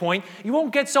vantage point, you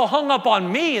won't get so hung up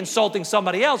on me insulting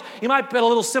somebody else. You might be a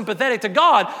little sympathetic to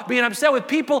God, being upset with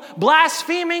people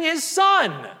blaspheming his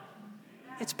son.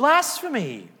 It's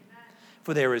blasphemy.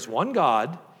 For there is one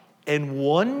God and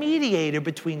one mediator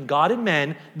between God and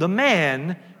men, the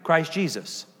man, Christ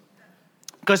Jesus.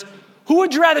 Because who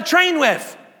would you rather train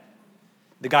with?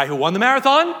 The guy who won the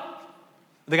marathon? Or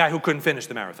the guy who couldn't finish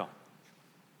the marathon?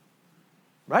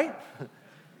 Right?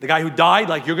 The guy who died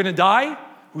like you're going to die?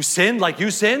 Who sinned like you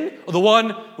sinned? Or the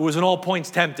one who was in all points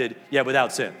tempted, yet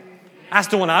without sin? That's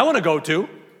the one I want to go to.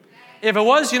 If it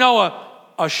was,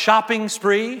 a shopping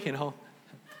spree,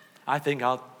 I think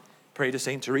I'll pray to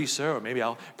St. Teresa, or maybe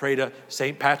I'll pray to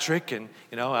St. Patrick, and,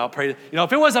 I'll pray to,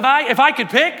 if I could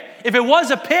pick, if it was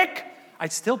a pick,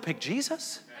 I'd still pick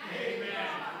Jesus. Amen.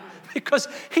 Because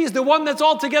he's the one that's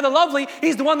altogether lovely.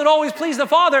 He's the one that always pleased the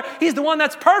Father. He's the one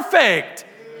that's perfect.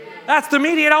 That's the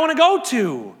mediator I want to go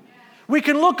to. We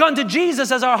can look unto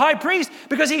Jesus as our high priest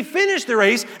because he finished the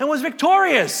race and was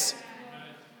victorious.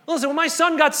 Listen, when my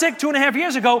son got sick 2.5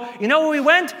 years ago, you know where we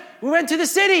went? We went to the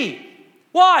city.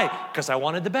 Why? Because I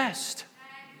wanted the best.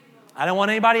 I don't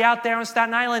want anybody out there on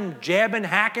Staten Island jabbing,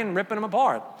 hacking, ripping them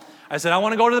apart. I said, I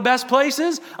want to go to the best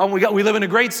places. We live in a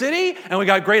great city, and we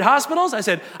got great hospitals. I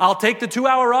said, I'll take the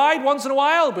 2-hour ride once in a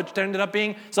while, which ended up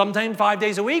being sometimes 5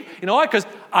 days a week. You know why? Because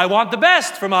I want the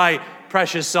best for my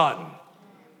precious son.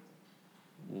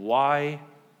 Why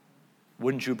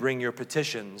wouldn't you bring your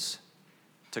petitions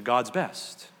to God's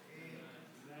best?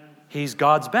 He's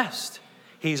God's best.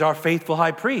 He's our faithful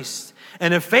high priest.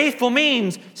 And if faithful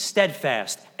means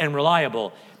steadfast and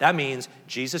reliable, that means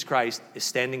Jesus Christ is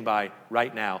standing by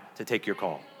right now to take your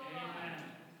call. Amen.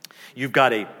 You've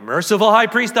got a merciful high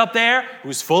priest up there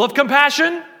who's full of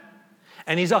compassion,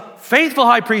 and he's a faithful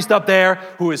high priest up there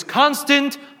who is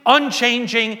constant,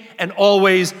 unchanging, and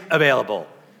always available.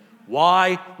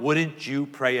 Why wouldn't you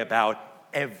pray about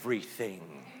everything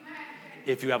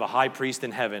if you have a high priest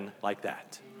in heaven like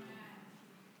that?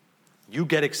 You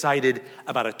get excited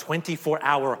about a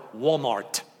 24-hour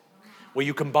Walmart where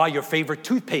you can buy your favorite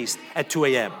toothpaste at 2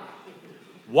 a.m.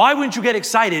 Why wouldn't you get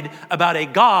excited about a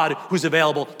God who's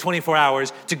available 24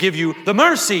 hours to give you the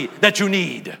mercy that you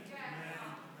need?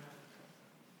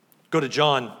 Go to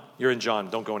John. You're in John.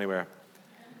 Don't go anywhere.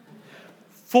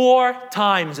 4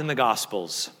 times in the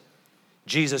Gospels,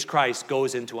 Jesus Christ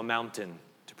goes into a mountain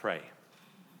to pray.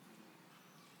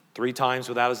 3 times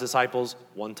without his disciples,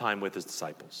 1 time with his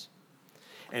disciples.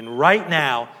 And right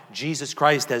now, Jesus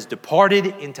Christ has departed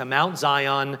into Mount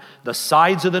Zion, the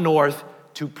sides of the north,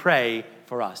 to pray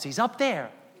for us. He's up there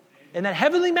in that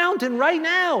heavenly mountain right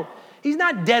now. He's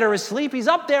not dead or asleep. He's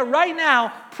up there right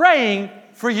now praying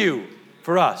for you,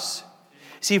 for us.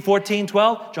 See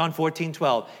 14:12, John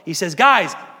 14:12. He says,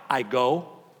 guys, I go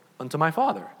unto my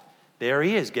Father. There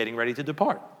he is getting ready to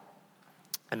depart.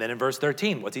 And then in verse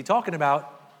 13, what's he talking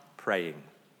about? Praying.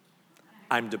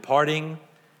 I'm departing.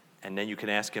 And then you can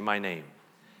ask him my name.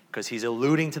 Because he's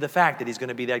alluding to the fact that he's going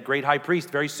to be that great high priest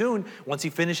very soon. Once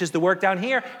he finishes the work down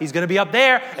here, he's going to be up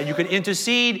there, and you can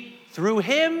intercede through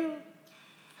him.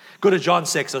 Go to John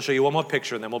 6. I'll show you one more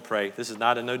picture, and then we'll pray. This is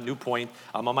not a new point.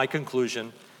 I'm on my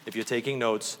conclusion. If you're taking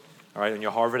notes, all right, on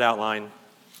your Harvard outline,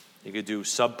 you could do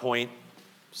subpoint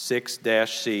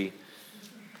 6-C.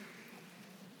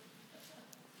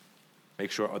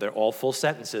 Make sure, are they all full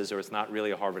sentences, or it's not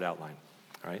really a Harvard outline,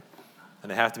 all right? And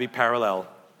they have to be parallel.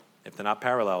 If they're not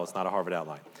parallel, it's not a Harvard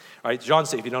outline. All right, John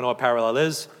 6, if you don't know what parallel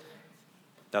is,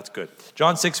 that's good.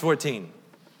 John 6:14.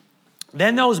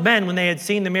 Then those men, when they had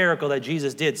seen the miracle that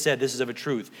Jesus did, said, this is of a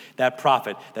truth, that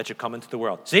prophet that should come into the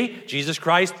world. See, Jesus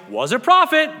Christ was a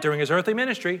prophet during his earthly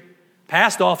ministry,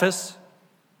 past office.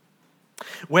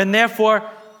 When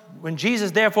Jesus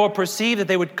therefore perceived that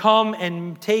they would come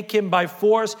and take him by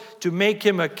force to make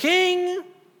him a king,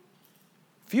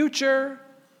 future,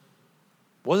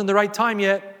 wasn't the right time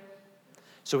yet.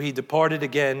 So he departed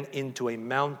again into a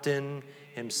mountain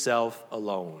himself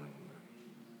alone.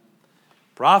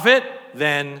 Prophet,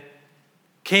 then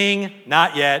king,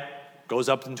 not yet, goes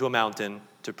up into a mountain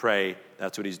to pray.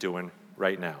 That's what he's doing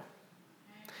right now.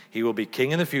 He will be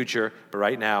king in the future, but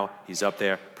right now he's up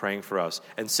there praying for us.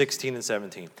 And 16 and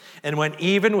 17. And when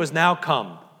even was now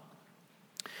come,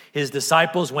 His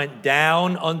disciples went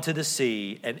down unto the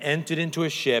sea and entered into a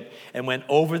ship and went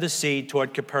over the sea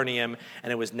toward Capernaum.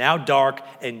 And it was now dark,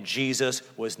 and Jesus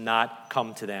was not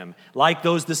come to them. Like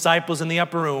those disciples in the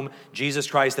upper room, Jesus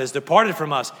Christ has departed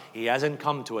from us. He hasn't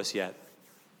come to us yet.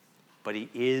 But he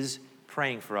is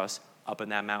praying for us up in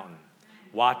that mountain,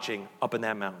 watching up in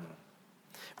that mountain.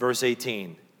 Verse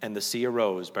 18, and the sea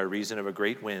arose by reason of a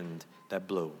great wind that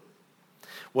blew.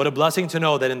 What a blessing to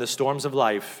know that in the storms of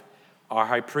life, our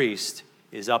high priest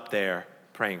is up there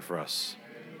praying for us.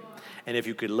 And if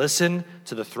you could listen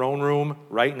to the throne room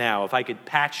right now, if I could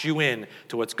patch you in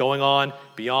to what's going on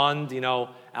beyond,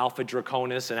 Alpha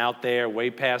Draconis and out there,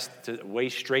 way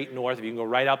straight north, if you can go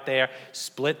right up there,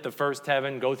 split the first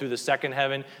heaven, go through the second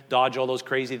heaven, dodge all those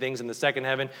crazy things in the second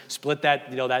heaven, split that,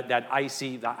 the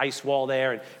ice wall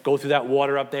there, and go through that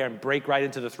water up there and break right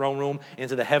into the throne room,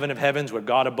 into the heaven of heavens where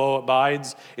God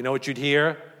abides. You know what you'd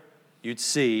hear? You'd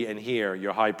see and hear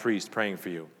your high priest praying for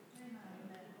you.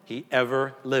 He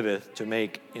ever liveth to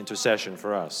make intercession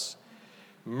for us.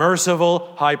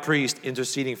 Merciful high priest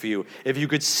interceding for you. If you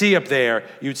could see up there,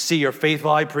 you'd see your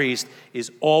faithful high priest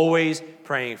is always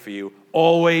praying for you,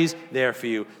 always there for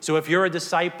you. So if you're a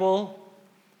disciple,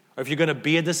 or if you're going to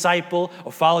be a disciple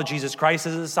or follow Jesus Christ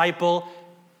as a disciple,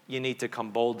 you need to come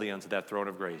boldly unto that throne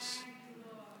of grace.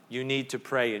 You need to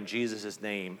pray in Jesus'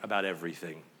 name about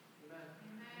everything.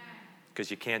 Because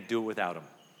you can't do it without him.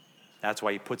 That's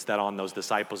why he puts that on those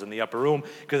disciples in the upper room,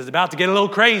 because it's about to get a little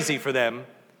crazy for them.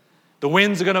 The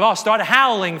winds are going to start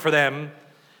howling for them.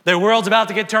 Their world's about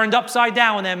to get turned upside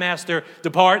down when their master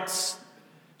departs.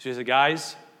 So he said,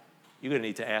 guys, you're going to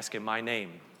need to ask in my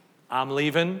name. I'm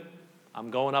leaving.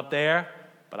 I'm going up there,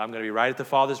 but I'm going to be right at the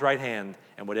Father's right hand.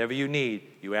 And whatever you need,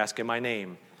 you ask in my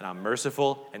name. And I'm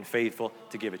merciful and faithful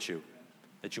to give it you,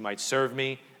 that you might serve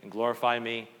me and glorify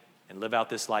me and live out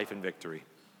this life in victory.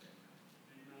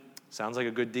 Sounds like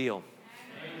a good deal.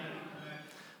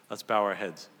 Let's bow our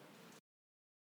heads.